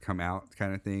wait for it to come out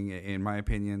kind of thing, in my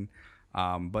opinion.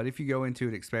 But if you go into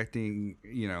it expecting,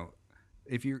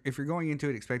 if you're going into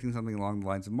it expecting something along the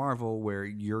lines of Marvel, where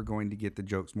you're going to get the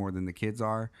jokes more than the kids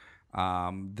are,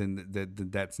 then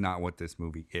that's not what this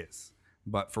movie is.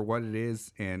 But for what it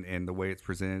is and the way it's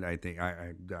presented, I think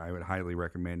I would highly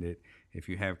recommend it. If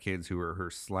you have kids who are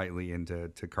slightly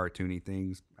into cartoony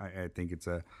things, I think it's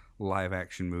a live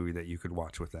action movie that you could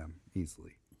watch with them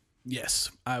easily.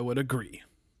 Yes, I would agree.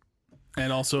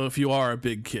 And also, if you are a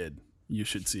big kid, you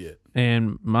should see it.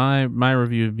 And my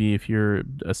review would be, if you're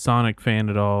a Sonic fan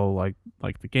at all, like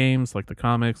the games, like the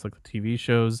comics, like the TV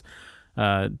shows,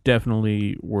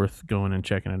 definitely worth going and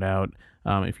checking it out.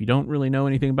 If you don't really know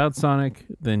anything about Sonic,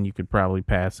 then you could probably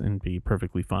pass and be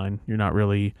perfectly fine. You're not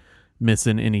really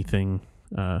missing anything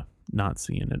not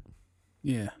seeing it.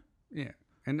 Yeah. Yeah.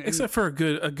 And Except for a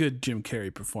good Jim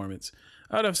Carrey performance.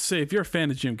 I'd have to say, if you're a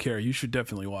fan of Jim Carrey, you should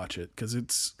definitely watch it, because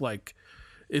it's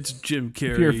Jim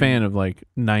Carrey. If you're a fan of like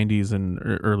 90s and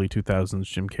early 2000s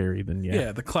Jim Carrey, then yeah.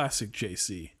 Yeah, the classic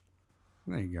JC.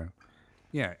 there you go.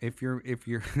 Yeah, if you're if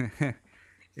you're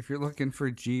looking for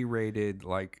G-rated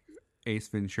like Ace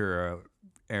Ventura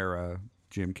era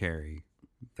Jim Carrey,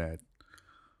 that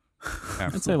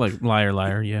I'd say like Liar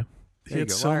Liar, yeah. there you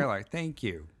go. Liar, liar. Thank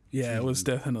you. Yeah, it was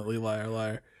definitely Liar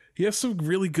Liar. He has some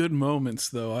really good moments,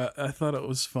 though. I thought it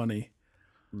was funny.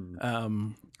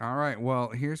 All right. Well,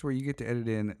 here's where you get to edit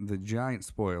in the giant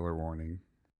spoiler warning.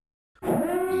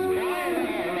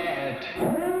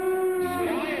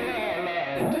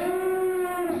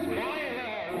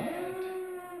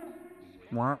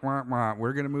 Wah, wah, wah.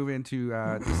 We're going to move into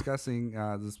discussing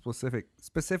the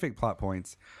specific plot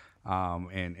points,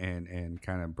 and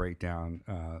kind of break down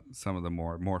some of the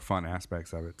more fun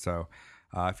aspects of it. So,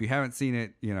 if you haven't seen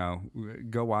it,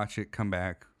 go watch it, come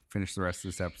back, finish the rest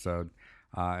of this episode.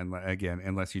 And again,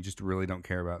 unless you just really don't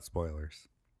care about spoilers.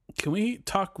 Can we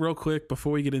talk real quick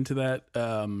before we get into that?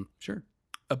 Sure.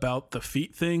 About the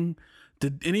feet thing.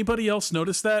 Did anybody else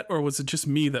notice that, or was it just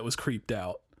me that was creeped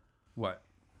out? What?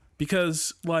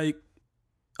 Because like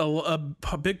a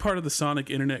big part of the Sonic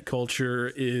internet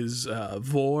culture is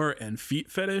vor and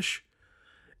feet fetish,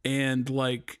 and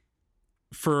like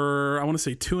for I want to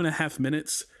say 2.5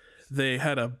 minutes, they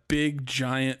had a big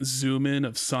giant zoom in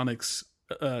of Sonic's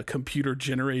computer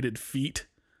generated feet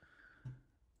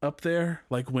up there.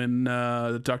 Like when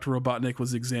Dr. Robotnik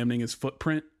was examining his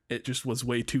footprint, it just was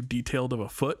way too detailed of a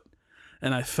foot,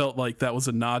 and I felt like that was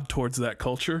a nod towards that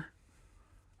culture.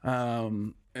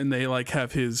 And they like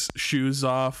have his shoes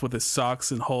off with his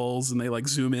socks and holes, and they like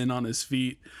zoom in on his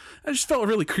feet. I just felt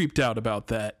really creeped out about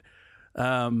that.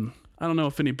 I don't know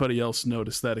if anybody else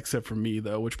noticed that except for me,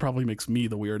 though, which probably makes me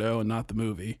the weirdo and not the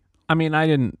movie. I mean, I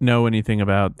didn't know anything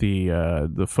about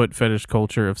the foot fetish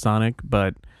culture of Sonic,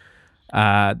 but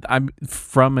I'm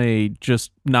from a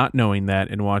just not knowing that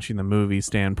and watching the movie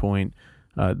standpoint.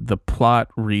 The plot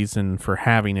reason for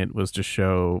having it was to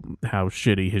show how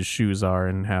shitty his shoes are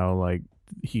and how like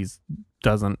he's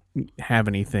doesn't have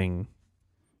anything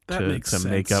to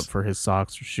make up for his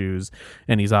socks or shoes,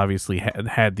 and he's obviously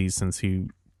had these since he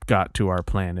got to our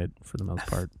planet for the most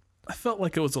part. I felt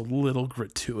like it was a little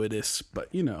gratuitous,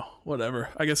 but whatever.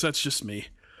 I guess that's just me.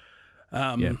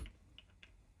 Yeah.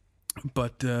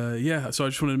 But yeah, so I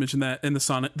just wanted to mention that, and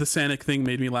the Sonic thing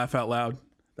made me laugh out loud.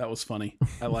 That was funny.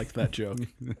 I liked that joke.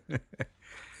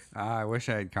 I wish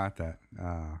I had caught that.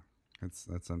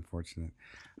 That's unfortunate.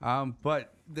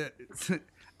 But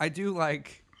I do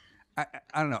like. I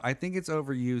don't know. I think it's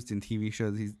overused in TV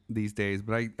shows these days,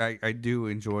 but I do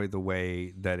enjoy the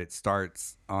way that it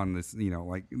starts on this,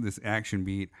 like this action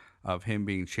beat of him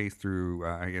being chased through.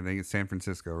 I think it's San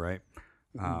Francisco, right?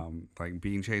 Mm-hmm. Like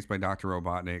being chased by Dr.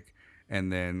 Robotnik. And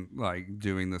then, like,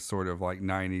 doing this sort of, like,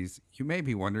 90s, you may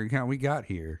be wondering how we got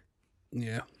here.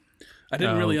 Yeah. I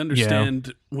didn't really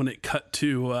understand when it cut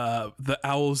to the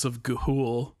Owls of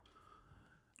Ga'Hoole.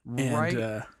 And, right.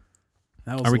 That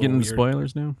was Are we getting weird. into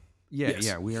spoilers now? Yeah, Yes.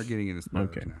 yeah, we are getting into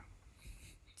spoilers now.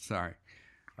 Sorry.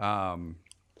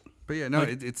 But, yeah, no,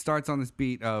 it starts on this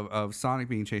beat of Sonic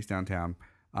being chased downtown.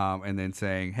 And then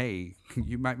saying, hey,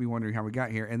 you might be wondering how we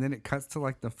got here. And then it cuts to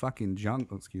like the fucking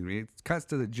jungle. Excuse me. It cuts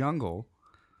to the jungle.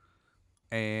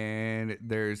 And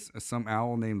there's some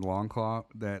owl named Longclaw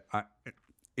that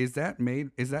is that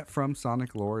from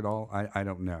Sonic lore at all? I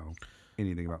don't know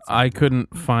anything about Sonic I lore.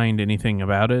 couldn't find anything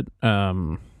about it.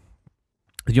 The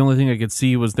only thing I could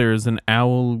see was there's an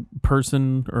owl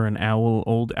person or an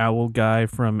old owl guy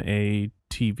from a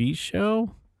TV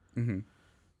show. Mm-hmm.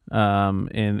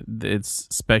 And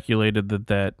it's speculated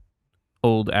that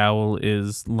old owl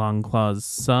is Longclaw's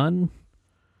son.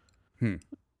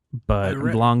 But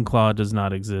Longclaw does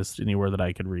not exist anywhere that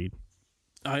I could read.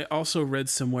 I also read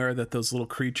somewhere that those little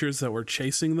creatures that were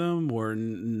chasing them were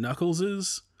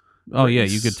Knuckles'. Oh, yeah,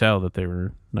 you could tell that they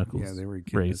were Knuckles. Yeah, they were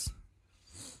raised.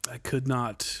 I could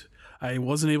not. I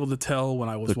wasn't able to tell when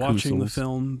I was watching the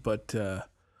film, but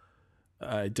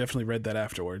I definitely read that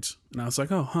afterwards. And I was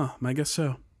like, oh, huh, I guess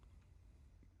so.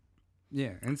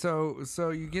 Yeah, and so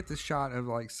you get the shot of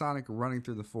like Sonic running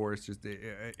through the forest. Just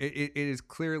it is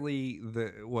clearly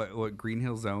what Green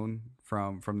Hill Zone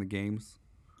from the games.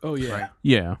 Oh yeah. Right.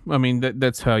 Yeah, I mean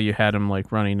that's how you had him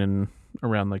like running and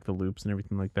around like the loops and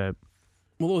everything like that.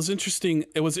 Well, it was interesting.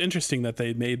 It was interesting that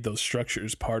they made those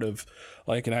structures part of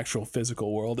like an actual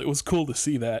physical world. It was cool to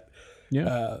see that.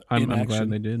 Yeah, In I'm action. glad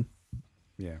they did.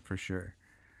 Yeah, for sure.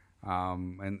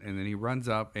 And then he runs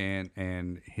up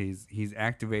and he's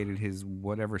activated his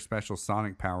whatever special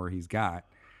sonic power he's got,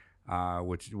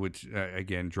 which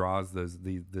again draws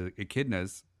the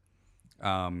echidnas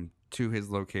to his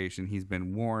location. He's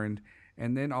been warned,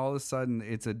 and then all of a sudden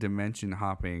it's a dimension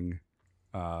hopping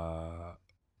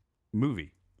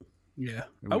movie. Yeah,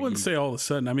 I wouldn't say all of a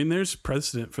sudden. I mean, there's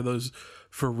precedent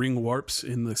for ring warps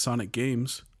in the Sonic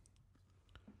games,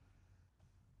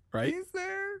 right? Is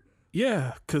there?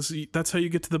 Yeah, because that's how you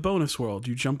get to the bonus world.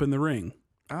 You jump in the ring.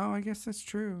 Oh, I guess that's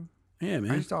true. Yeah, I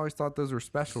man. just always thought those were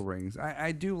special rings.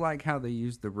 I do like how they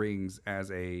use the rings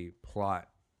as a plot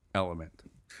element.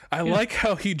 I like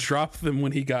how he dropped them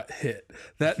when he got hit.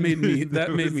 That made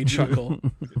me chuckle.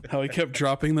 How he kept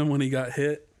dropping them when he got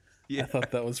hit. Yeah. I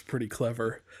thought that was pretty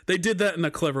clever. They did that in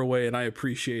a clever way, and I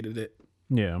appreciated it.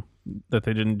 Yeah, that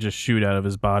they didn't just shoot out of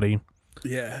his body.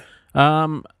 Yeah.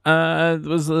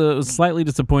 Was slightly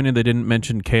disappointed they didn't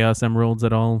mention Chaos Emeralds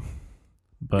at all,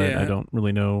 but Yeah. I don't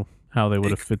really know how they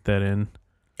would have fit that in.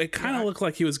 It kind of looked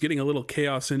like he was getting a little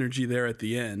chaos energy there at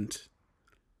the end.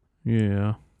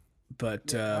 Yeah.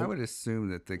 But I would assume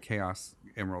that the Chaos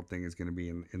Emerald thing is going to be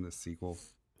in the sequel.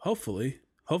 hopefully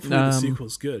the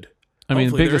sequel's good. I mean,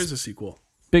 Hopefully there is a sequel.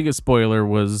 biggest spoiler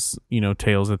was,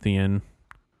 Tails at the end.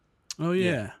 Oh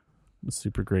yeah. It was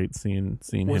super great seeing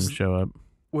him Was- show up.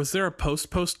 Was there a post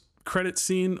credit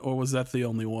scene, or was that the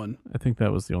only one? I think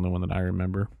that was the only one that I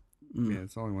remember. Mm. Yeah,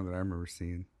 it's the only one that I remember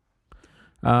seeing.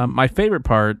 My favorite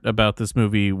part about this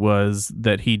movie was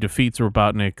that he defeats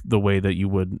Robotnik the way that you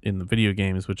would in the video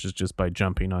games, which is just by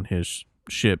jumping on his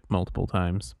ship multiple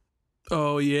times.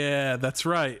 Oh yeah, that's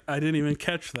right. I didn't even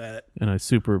catch that. And I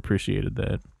super appreciated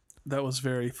that. That was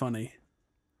very funny.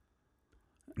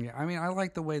 Yeah, I mean, I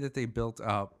like the way that they built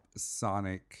up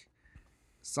Sonic's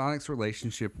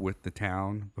relationship with the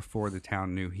town before the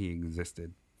town knew he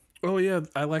existed. Oh yeah,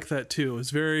 I like that too. It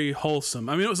was very wholesome.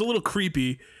 I mean, it was a little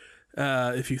creepy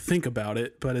if you think about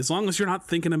it, but as long as you're not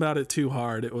thinking about it too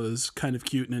hard, it was kind of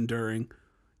cute and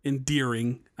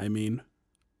endearing. I mean,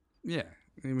 Yeah,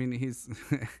 I mean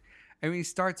he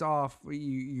starts off.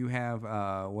 You have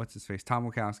what's his face, Tom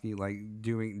Wachowski, like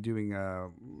doing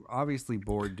obviously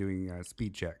bored doing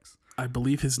speed checks. I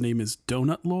believe his name is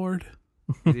Donut Lord.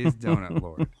 It is Donut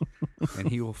Lord, and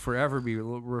he will forever be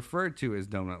referred to as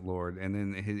Donut Lord. And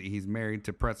then he's married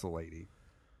to Pretzel Lady,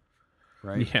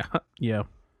 right? Yeah.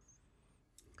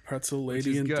 Pretzel Which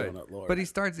Lady is and good. Donut Lord. But he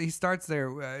starts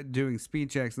there doing speed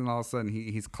checks, and all of a sudden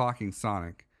he's clocking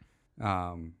Sonic,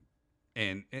 and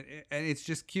it's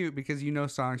just cute because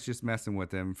Sonic's just messing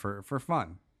with him for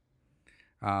fun.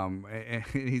 And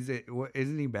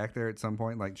isn't he back there at some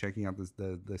point like checking out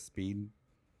the speed?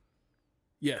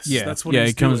 Yes, Yeah, that's what yeah. he's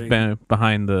He comes doing.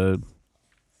 behind the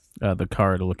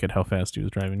car to look at how fast he was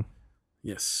driving.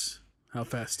 Yes, how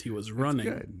fast he was That's running.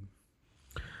 good.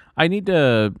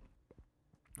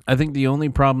 I think the only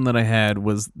problem that I had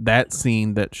was that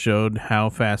scene that showed how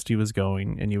fast he was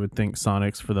going, and you would think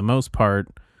Sonic's, for the most part,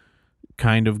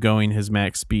 kind of going his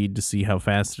max speed to see how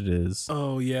fast it is.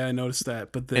 Oh yeah, I noticed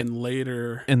that. But then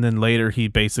later, And then later he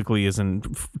basically isn't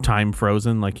time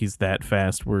frozen, like he's that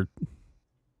fast where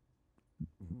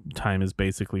time is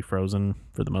basically frozen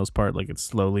for the most part, like it's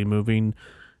slowly moving.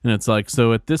 And it's like,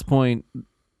 so at this point,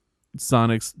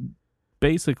 Sonic's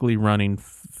basically running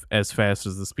as fast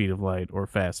as the speed of light or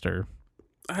faster.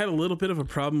 I had a little bit of a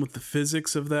problem with the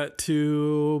physics of that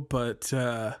too, but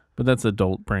that's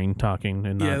adult brain talking,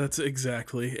 and yeah, not, that's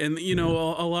exactly. And a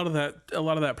lot of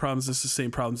that problems is the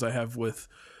same problems I have with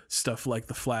stuff like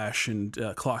the Flash and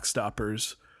Clock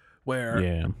Stoppers, where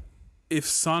yeah. if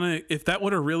that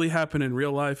would have really happened in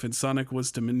real life and Sonic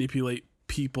was to manipulate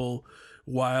people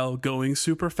while going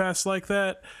super fast like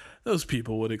that, those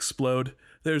people would explode.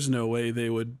 There's no way they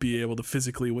would be able to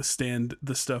physically withstand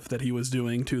the stuff that he was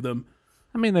doing to them.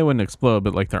 I mean, they wouldn't explode,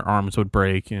 but like their arms would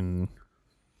break and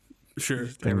Sure.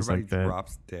 Things Everybody like that.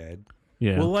 drops dead.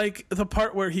 yeah. Well, like the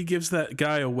part where he gives that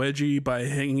guy a wedgie by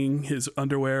hanging his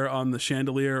underwear on the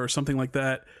chandelier or something like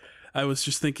that, I was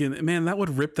just thinking, man, that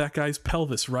would rip that guy's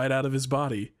pelvis right out of his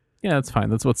body. Yeah, that's fine.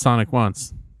 That's what Sonic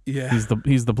wants. Yeah.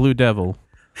 He's the Blue Devil.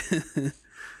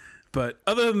 But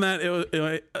other than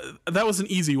that, that was an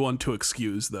easy one to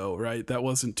excuse, though, right? That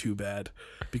wasn't too bad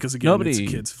because again, it's a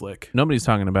kid's flick. Nobody's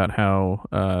talking about how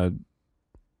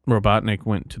Robotnik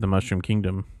went to the Mushroom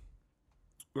Kingdom.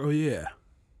 Oh yeah,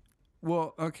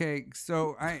 Well, okay,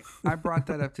 so I brought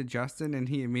that up to Justin, and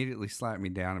he immediately slapped me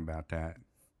down about that.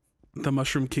 The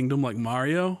Mushroom Kingdom, like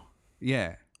Mario.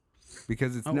 Yeah,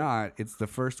 because it's not. It's the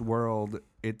first world.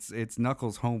 It's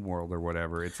Knuckles' home world or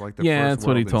whatever. It's like the Yeah, first that's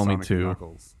what he world in told me Sonic too. and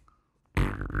Knuckles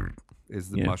is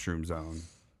the Yeah. Mushroom Zone.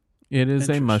 It is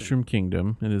a Interesting. mushroom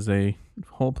kingdom. It is a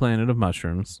whole planet of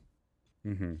mushrooms.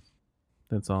 Mm-hmm.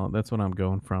 That's all. That's what I'm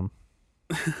going from.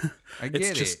 I get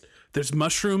It's just it. there's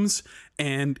mushrooms,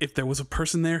 and if there was a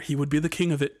person there, he would be the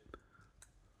king of it.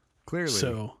 Clearly,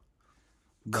 So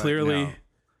but clearly, no.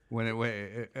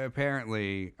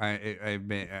 Apparently I've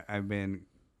been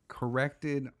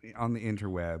corrected on the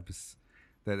interwebs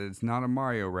that it's not a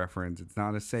Mario reference. It's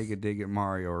not a Sega Dig at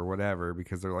Mario or whatever,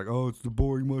 because they're like, oh, it's the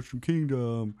boring Mushroom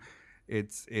Kingdom.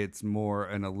 It's more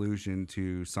an allusion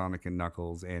to Sonic and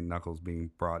Knuckles being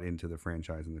brought into the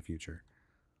franchise in the future.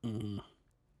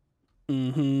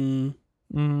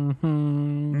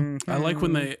 I like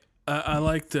when they. I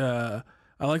liked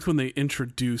when they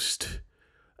introduced,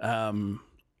 Dr.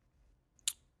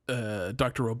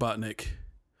 Robotnik.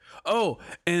 Oh,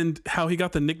 and how he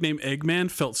got the nickname Eggman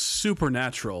felt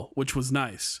supernatural, which was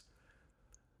nice.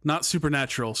 Not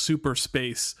supernatural, super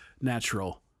space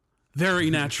natural. Very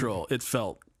natural, it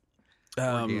felt.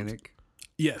 Organic.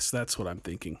 Yes, that's what I'm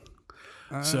thinking.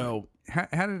 So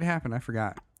How did it happen? I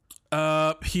forgot.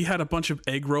 he had a bunch of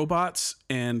egg robots,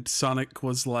 and Sonic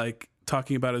was like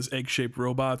talking about his egg-shaped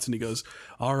robots, and he goes,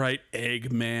 "All right,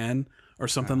 Eggman," or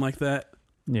something like that.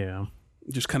 Yeah.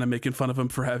 Just kind of making fun of him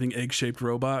for having egg-shaped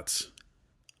robots.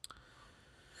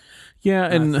 Yeah,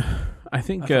 and I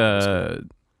think thought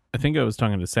I think I was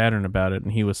talking to Saturn about it,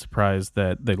 and he was surprised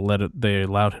that they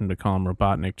allowed him to call him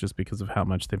Robotnik just because of how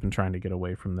much they've been trying to get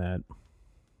away from that.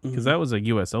 Because that was a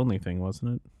U.S. only thing,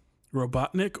 wasn't it?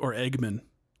 Robotnik or Eggman?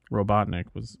 Robotnik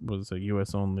was a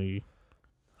U.S. only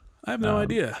I have no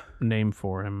idea. name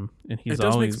for him, and he's It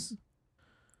does make- always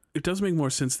It does make more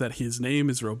sense that his name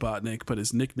is Robotnik, but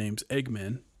his nickname's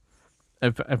Eggman.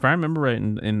 if I remember right,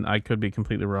 and I could be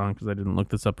completely wrong because I didn't look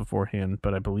this up beforehand,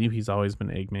 but I believe he's always been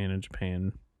Eggman in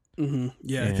Japan.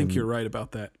 Yeah, I think And- you're right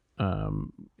about that.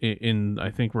 I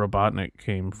think Robotnik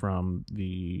came from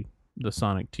the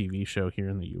Sonic TV show here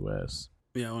in the U.S.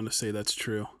 Yeah, I want to say that's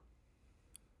true.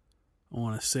 I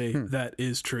want to say that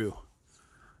is true.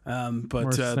 But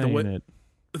We're the saying way it.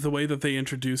 the way that they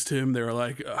introduced him, they were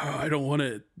like, oh, I don't want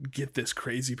to get this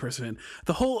crazy person in.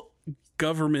 The whole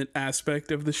government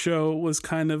aspect of the show was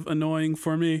kind of annoying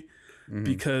for me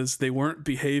because they weren't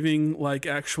behaving like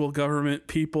actual government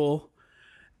people,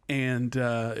 and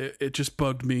it just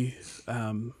bugged me.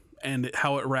 And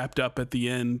how it wrapped up at the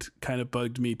end kind of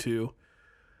bugged me too.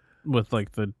 With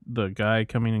like the guy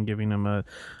coming and giving him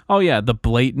the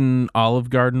blatant Olive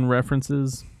Garden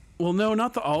references. Well, no,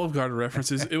 not the Olive Garden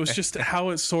references. It was just how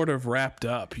it sort of wrapped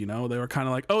up, you know? They were kind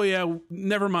of like, oh, yeah,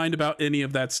 never mind about any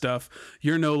of that stuff.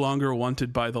 You're no longer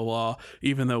wanted by the law,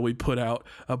 even though we put out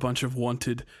a bunch of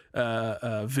wanted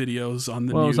videos on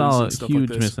the Well, it news was all and a stuff huge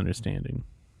like this. misunderstanding.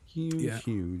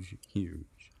 Huge.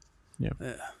 Yeah.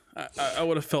 I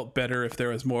would have felt better if there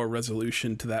was more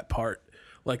resolution to that part,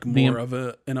 like more of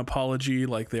an apology.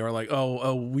 Like they were like,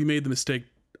 oh, we made the mistake.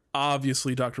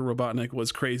 Obviously, Dr. Robotnik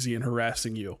was crazy and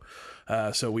harassing you.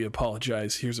 So we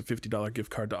apologize. Here's a $50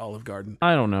 gift card to Olive Garden.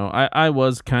 I don't know. I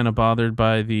was kind of bothered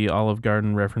by the Olive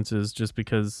Garden references just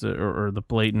because, or the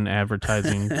blatant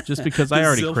advertising, just because I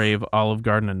already crave Olive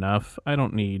Garden enough. I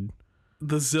don't need.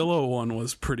 The Zillow one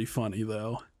was pretty funny,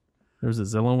 though. There's a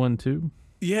Zillow one too.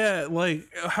 Yeah, like,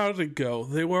 how did it go?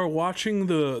 They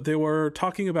were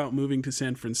talking about moving to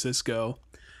San Francisco,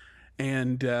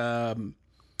 and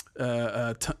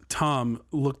Tom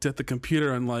looked at the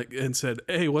computer and said,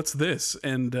 "Hey, what's this?"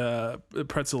 And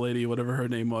Pretzel Lady, whatever her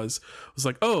name was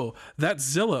like, "Oh, that's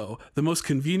Zillow, the most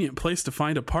convenient place to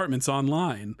find apartments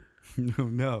online."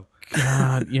 No.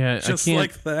 God, yeah, Just I can't,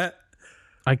 like that.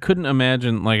 I couldn't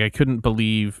imagine. Like, I couldn't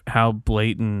believe how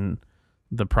blatant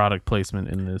the product placement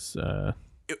in this.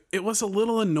 It was a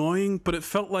little annoying, but it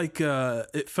felt like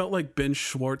Ben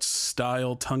Schwartz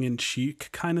style tongue in cheek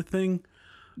kind of thing.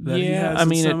 That he has I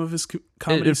mean, in some of his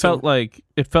comedy. it felt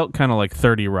kind of like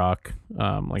 30 Rock.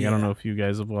 I don't know if you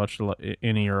guys have watched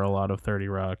any or a lot of 30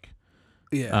 Rock.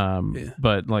 Yeah.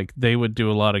 But like they would do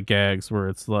a lot of gags where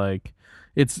it's like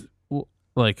Jack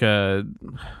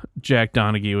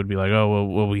Donaghy would be like, oh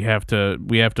well we have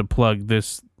to plug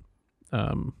this,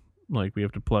 like we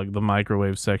have to plug the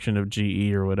microwave section of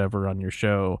GE or whatever on your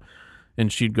show.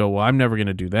 And she'd go, well, I'm never going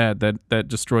to do that. That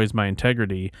destroys my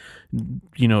integrity.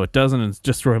 You know, it doesn't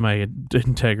destroy my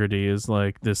integrity is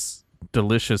like this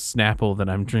delicious Snapple that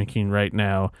I'm drinking right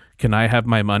now. Can I have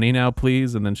my money now,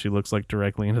 please? And then she looks like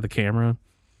directly into the camera.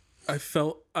 I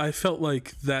felt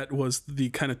like that was the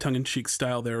kind of tongue-in-cheek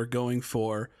style they were going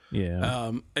for.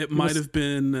 Yeah. It might have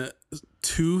been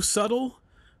too subtle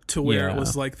to where it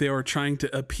was like they were trying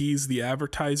to appease the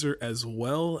advertiser as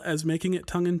well as making it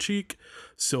tongue-in-cheek.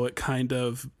 So it kind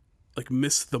of like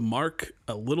missed the mark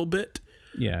a little bit.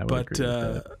 Yeah, I would agree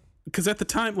with that. Because at the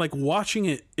time, like watching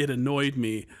it, it annoyed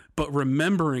me, but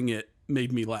remembering it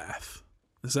made me laugh.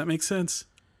 Does that make sense?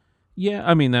 Yeah,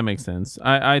 I mean, that makes sense.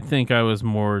 I think I was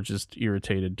more just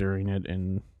irritated during it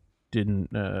and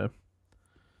didn't... The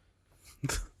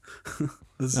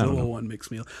Zillow one makes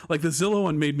me... Like, the Zillow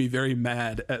one made me very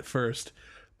mad at first,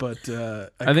 but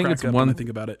I think it's one... when I think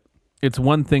about it. It's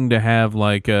one thing to have,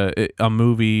 like, a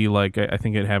movie, like, I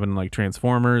think it happened in, like,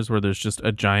 Transformers, where there's just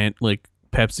a giant, like,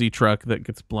 Pepsi truck that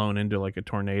gets blown into, like, a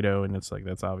tornado, and it's like,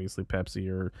 that's obviously Pepsi,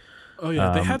 or... Oh,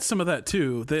 yeah, they had some of that,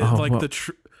 too. They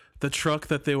the truck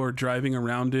that they were driving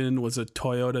around in was a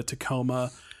Toyota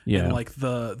Tacoma. Yeah. And like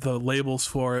the labels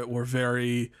for it were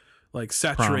very like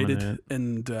saturated prominent.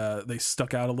 And they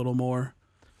stuck out a little more.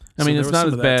 I mean, it's not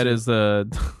as bad as the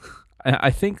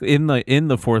I think in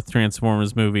the fourth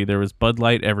Transformers movie there was Bud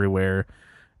Light everywhere,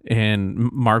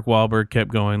 and Mark Wahlberg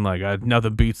kept going like,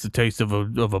 nothing beats the taste of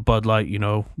a Bud Light, you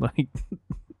know, like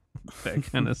that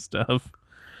kind of stuff.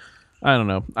 I don't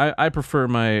know. I prefer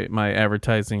my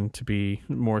advertising to be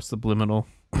more subliminal.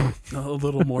 A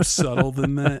little more subtle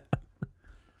than that.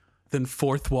 Than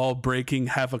fourth wall breaking,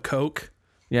 have a Coke.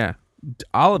 Yeah.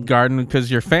 Olive Garden,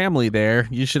 because your family there.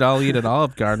 You should all eat at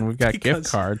Olive Garden. We've got gift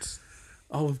cards.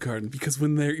 Olive Garden, because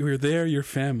when you're there, your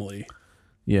family.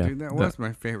 Yeah. Dude, that was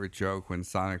my favorite joke when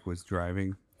Sonic was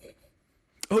driving.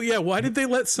 Oh, yeah. Why did they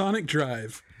let Sonic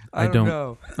drive? I don't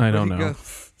know. I don't know.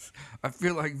 Goes, I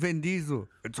feel like Vin Diesel.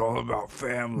 It's all about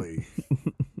family.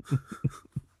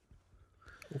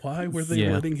 Why were they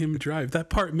letting him drive? That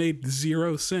part made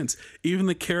zero sense. Even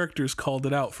the characters called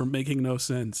it out for making no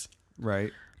sense.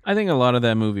 Right. I think a lot of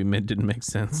that movie didn't make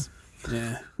sense.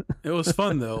 Yeah. It was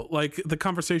fun though. Like the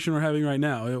conversation we're having right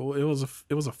now, it was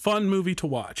a fun movie to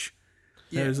watch.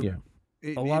 Yeah.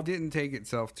 It didn't take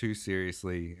itself too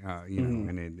seriously, you know,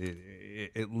 and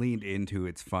it leaned into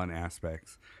its fun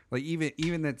aspects. Like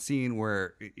even that scene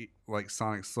where like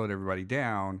Sonic slowed everybody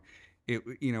down,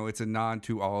 it's a nod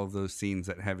to all of those scenes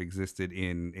that have existed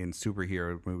in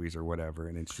superhero movies or whatever,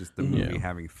 and it's just the movie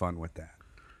having fun with that.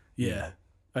 Yeah,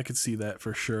 I could see that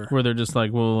for sure. Where they're just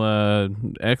like, well,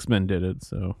 X-Men did it,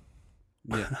 so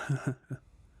yeah.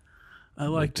 I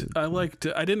liked.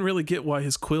 I didn't really get why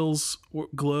his quills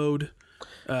glowed.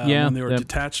 When they were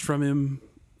detached from him.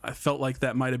 I felt like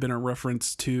that might have been a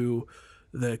reference to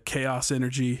the chaos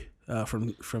energy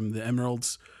from the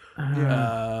emeralds.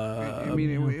 I mean,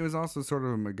 it was also sort of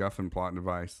a MacGuffin plot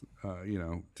device,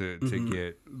 to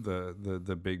get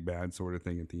the big bad sort of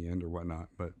thing at the end or whatnot.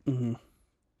 But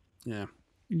yeah,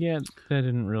 that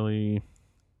didn't really.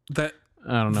 That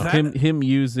I don't know him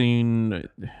using.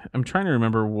 I'm trying to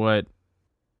remember why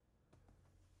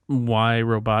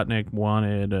Robotnik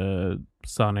wanted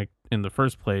Sonic in the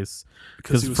first place,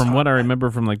 because from what I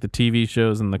remember from like the TV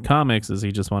shows and the comics is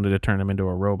he just wanted to turn him into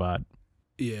a robot.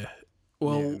 Yeah.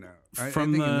 Well, I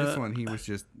think in this one he was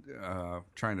just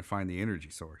trying to find the energy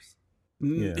source.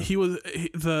 Yeah. The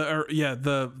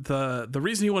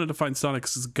reason he wanted to find Sonic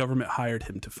is the government hired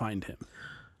him to find him.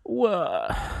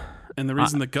 Well, and the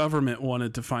reason the government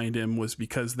wanted to find him was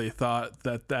because they thought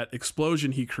that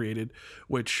explosion he created,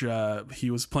 which he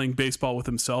was playing baseball with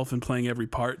himself and playing every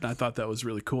part, and I thought that was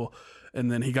really cool. And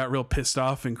then he got real pissed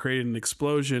off and created an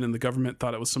explosion, and the government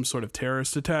thought it was some sort of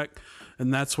terrorist attack,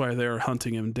 and that's why they were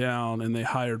hunting him down, and they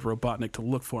hired Robotnik to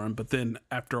look for him. But then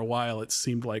after a while, it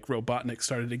seemed like Robotnik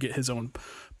started to get his own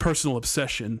personal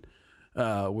obsession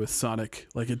with Sonic.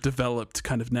 Like it developed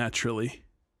kind of naturally.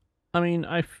 I mean,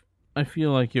 I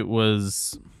feel like it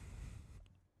was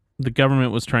the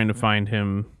government was trying to find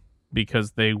him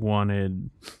because they wanted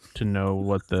to know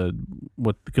what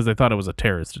because they thought it was a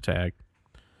terrorist attack.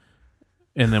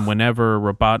 And then whenever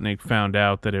Robotnik found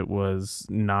out that it was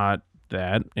not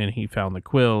that, and he found the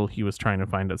quill, he was trying to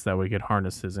find us that way he could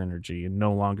harness his energy and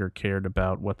no longer cared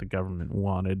about what the government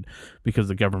wanted, because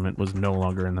the government was no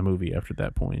longer in the movie after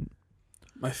that point.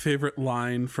 My favorite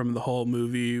line from the whole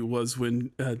movie was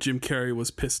when Jim Carrey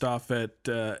was pissed off at,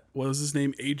 what was his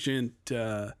name? Agent,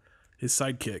 his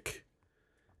sidekick.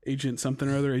 Agent something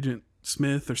or other, Agent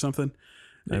Smith or something.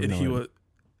 And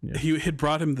he had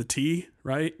brought him the tea,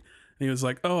 right? And he was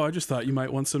like, oh, I just thought you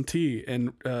might want some tea.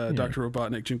 And Dr.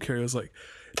 Robotnik, Jim Carrey, was like,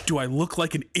 do I look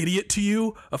like an idiot to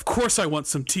you? Of course I want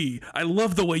some tea. I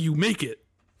love the way you make it.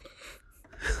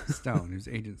 Stone. He was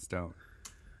Agent Stone.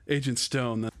 Agent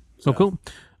Stone. So cool.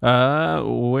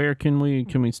 Where can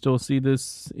we still see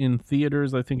this in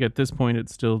theaters? I think at this point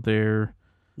it's still there.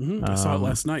 I saw it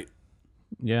last night.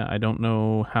 Yeah, I don't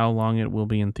know how long it will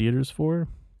be in theaters for.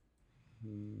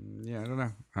 Yeah, I don't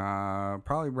know.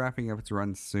 Probably wrapping up its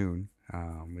run soon.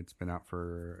 It's been out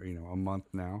for a month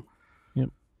now. Yep.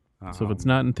 So if it's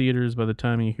not in theaters by the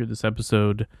time you hear this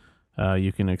episode,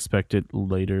 you can expect it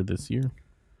later this year.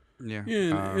 Yeah.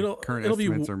 Current it'll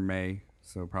estimates are May,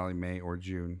 so probably May or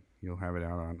June. You'll have it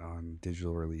out on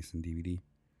digital release and DVD.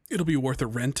 It'll be worth a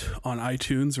rent on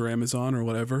iTunes or Amazon or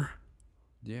whatever.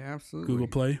 Yeah, absolutely. Google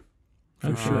Play.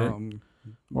 For sure.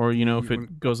 Or if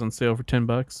it goes on sale for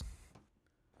 $10.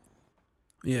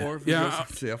 Yeah. Or if it goes on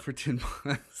sale for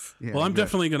 $10. Yeah, well, I'm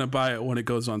definitely going to buy it when it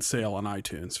goes on sale on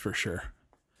iTunes for sure.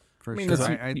 For sure.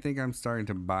 I think I'm starting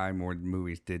to buy more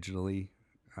movies digitally.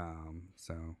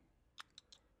 So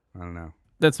I don't know.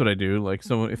 That's what I do. Like,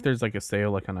 so if there's like a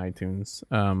sale like on iTunes,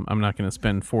 I'm not going to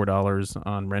spend $4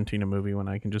 on renting a movie when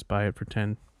I can just buy it for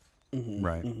 $10.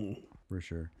 Right. For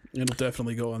sure. It'll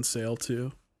definitely go on sale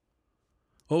too.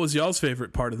 What was y'all's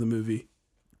favorite part of the movie?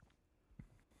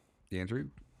 Andrew?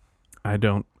 I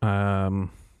don't.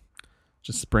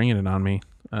 Just springing it on me.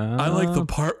 I like the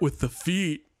part with the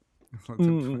feet.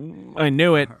 I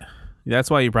knew it. That's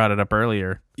why you brought it up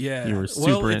earlier. Yeah. You were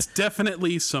super. Well, it's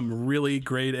definitely some really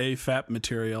grade A FAP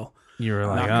material. You were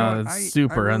like, it's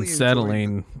super really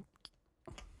unsettling.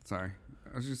 Sorry.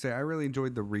 I was just say I really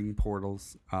enjoyed the ring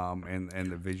portals and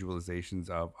the visualizations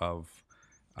of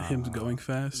him going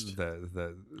fast.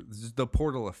 The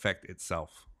portal effect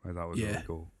itself I thought was really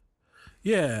cool.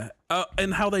 Yeah,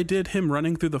 and how they did him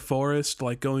running through the forest,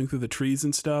 like going through the trees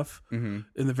and stuff in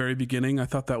the very beginning. I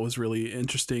thought that was really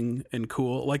interesting and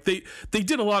cool. Like they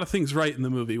did a lot of things right in the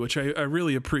movie, which I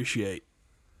really appreciate.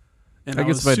 And I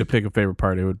guess if I had to pick a favorite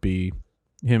part, it would be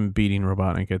him beating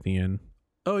Robotnik at the end.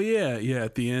 Oh yeah.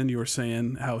 At the end, you were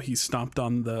saying how he stomped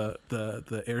on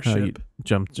the airship,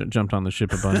 jumped on the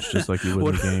ship a bunch, just like you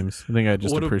would in games. I think I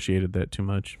just appreciated that too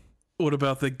much. What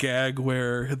about the gag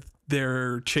where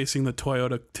they're chasing the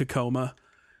Toyota Tacoma,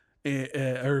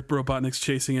 or Robotnik's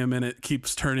chasing him, and it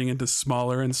keeps turning into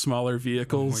smaller and smaller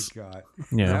vehicles? Oh my god!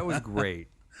 Yeah, that was great.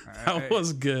 That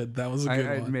was good. That was a good one.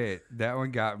 I admit that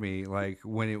one got me. Like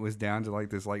when it was down to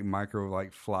like this like micro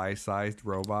like fly sized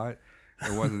robot.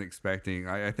 I wasn't expecting.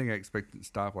 I think I expected to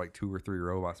stop like 2 or 3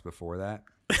 robots before that.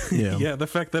 Yeah, the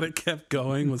fact that it kept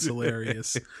going was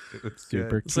hilarious. It was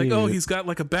super. It's like, oh, he's got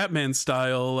like a Batman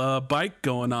style bike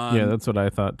going on. Yeah, that's what I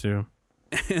thought too.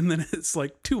 And then it's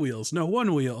like 2 wheels, no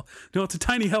 1 wheel, no, it's a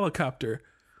tiny helicopter.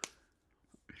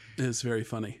 It's very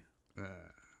funny.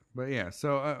 But yeah,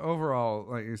 so overall,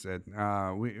 like you said,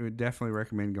 we would definitely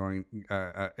recommend going,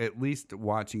 at least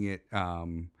watching it.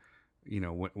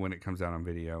 When it comes out on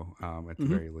video, at the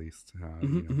very least,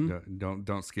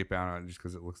 don't skip out on it just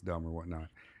because it looks dumb or whatnot.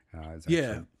 It's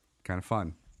actually kind of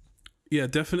fun. Yeah,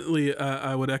 definitely.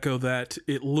 I would echo that.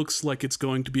 It looks like it's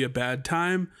going to be a bad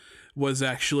time. Was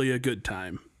actually a good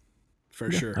time,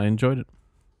 for sure. I enjoyed it.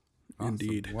 Awesome.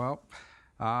 Indeed. Well,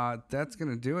 that's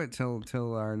gonna do it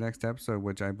till our next episode,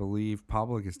 which I believe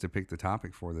Pablo gets to pick the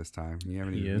topic for this time. You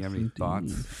have any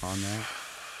thoughts on that?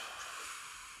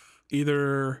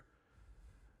 Either.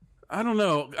 I don't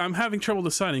know. I'm having trouble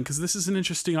deciding because this is an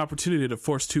interesting opportunity to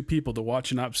force 2 people to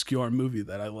watch an obscure movie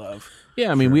that I love.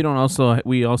 Yeah, I mean, we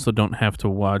also don't have to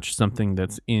watch something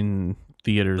that's in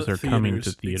theaters or coming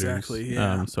to theaters. Exactly.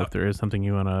 Yeah. So if there is something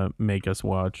you want to make us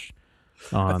watch,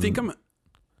 I think I'm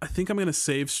going to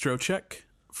save Strocheck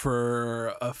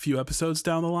for a few episodes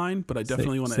down the line, but I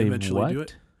definitely want to eventually do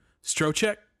it.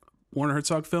 Strocheck, Werner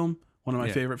Herzog film, one of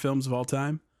my favorite films of all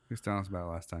time. You was telling us about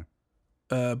it last time.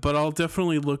 But I'll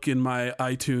definitely look in my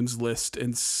iTunes list,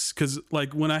 and because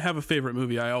like when I have a favorite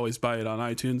movie, I always buy it on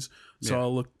iTunes. So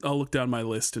I'll look down my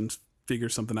list and figure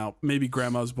something out. Maybe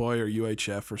Grandma's Boy or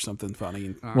UHF or something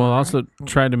funny. Well, also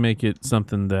try to make it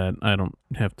something that I don't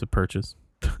have to purchase.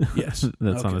 Yes,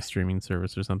 that's on a streaming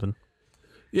service or something.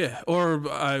 Yeah,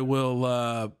 or I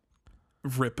will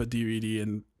rip a DVD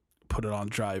and put it on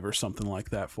Drive or something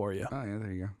like that for you. Oh yeah,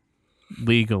 there you go.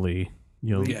 Legally.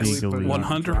 You'll legally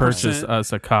 100% purchase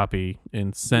us a copy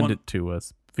and send it to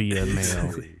us via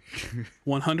mail.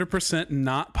 100%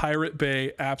 not Pirate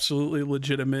Bay. Absolutely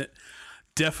legitimate.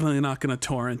 Definitely not going to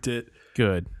torrent it.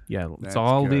 Good. Yeah, it's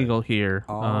all good. Legal here.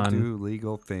 All do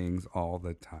legal things all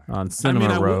the time. On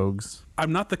Cinema Rogues.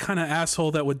 I'm not the kind of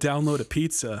asshole that would download a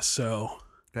pizza, so...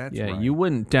 That's right. You you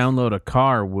wouldn't download a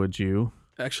car, would you?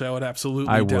 Actually, I would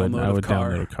absolutely download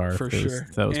a car for sure.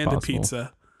 That was and possible. A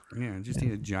pizza. Yeah, just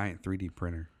need a giant 3D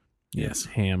printer. Yes,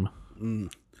 ham.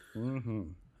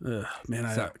 Ugh, man,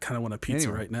 I So, kind of want a pizza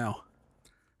anyway. right now.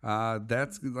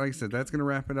 That's like I said, that's gonna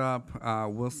wrap it up.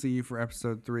 We'll see you for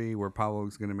episode 3, where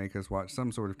Pablo's gonna make us watch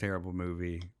some sort of terrible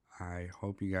movie. I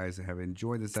hope you guys have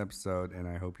enjoyed this episode, and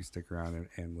I hope you stick around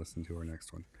and listen to our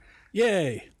next one.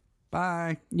 Yay.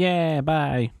 Bye. Yeah,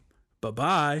 bye.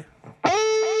 Bye-bye.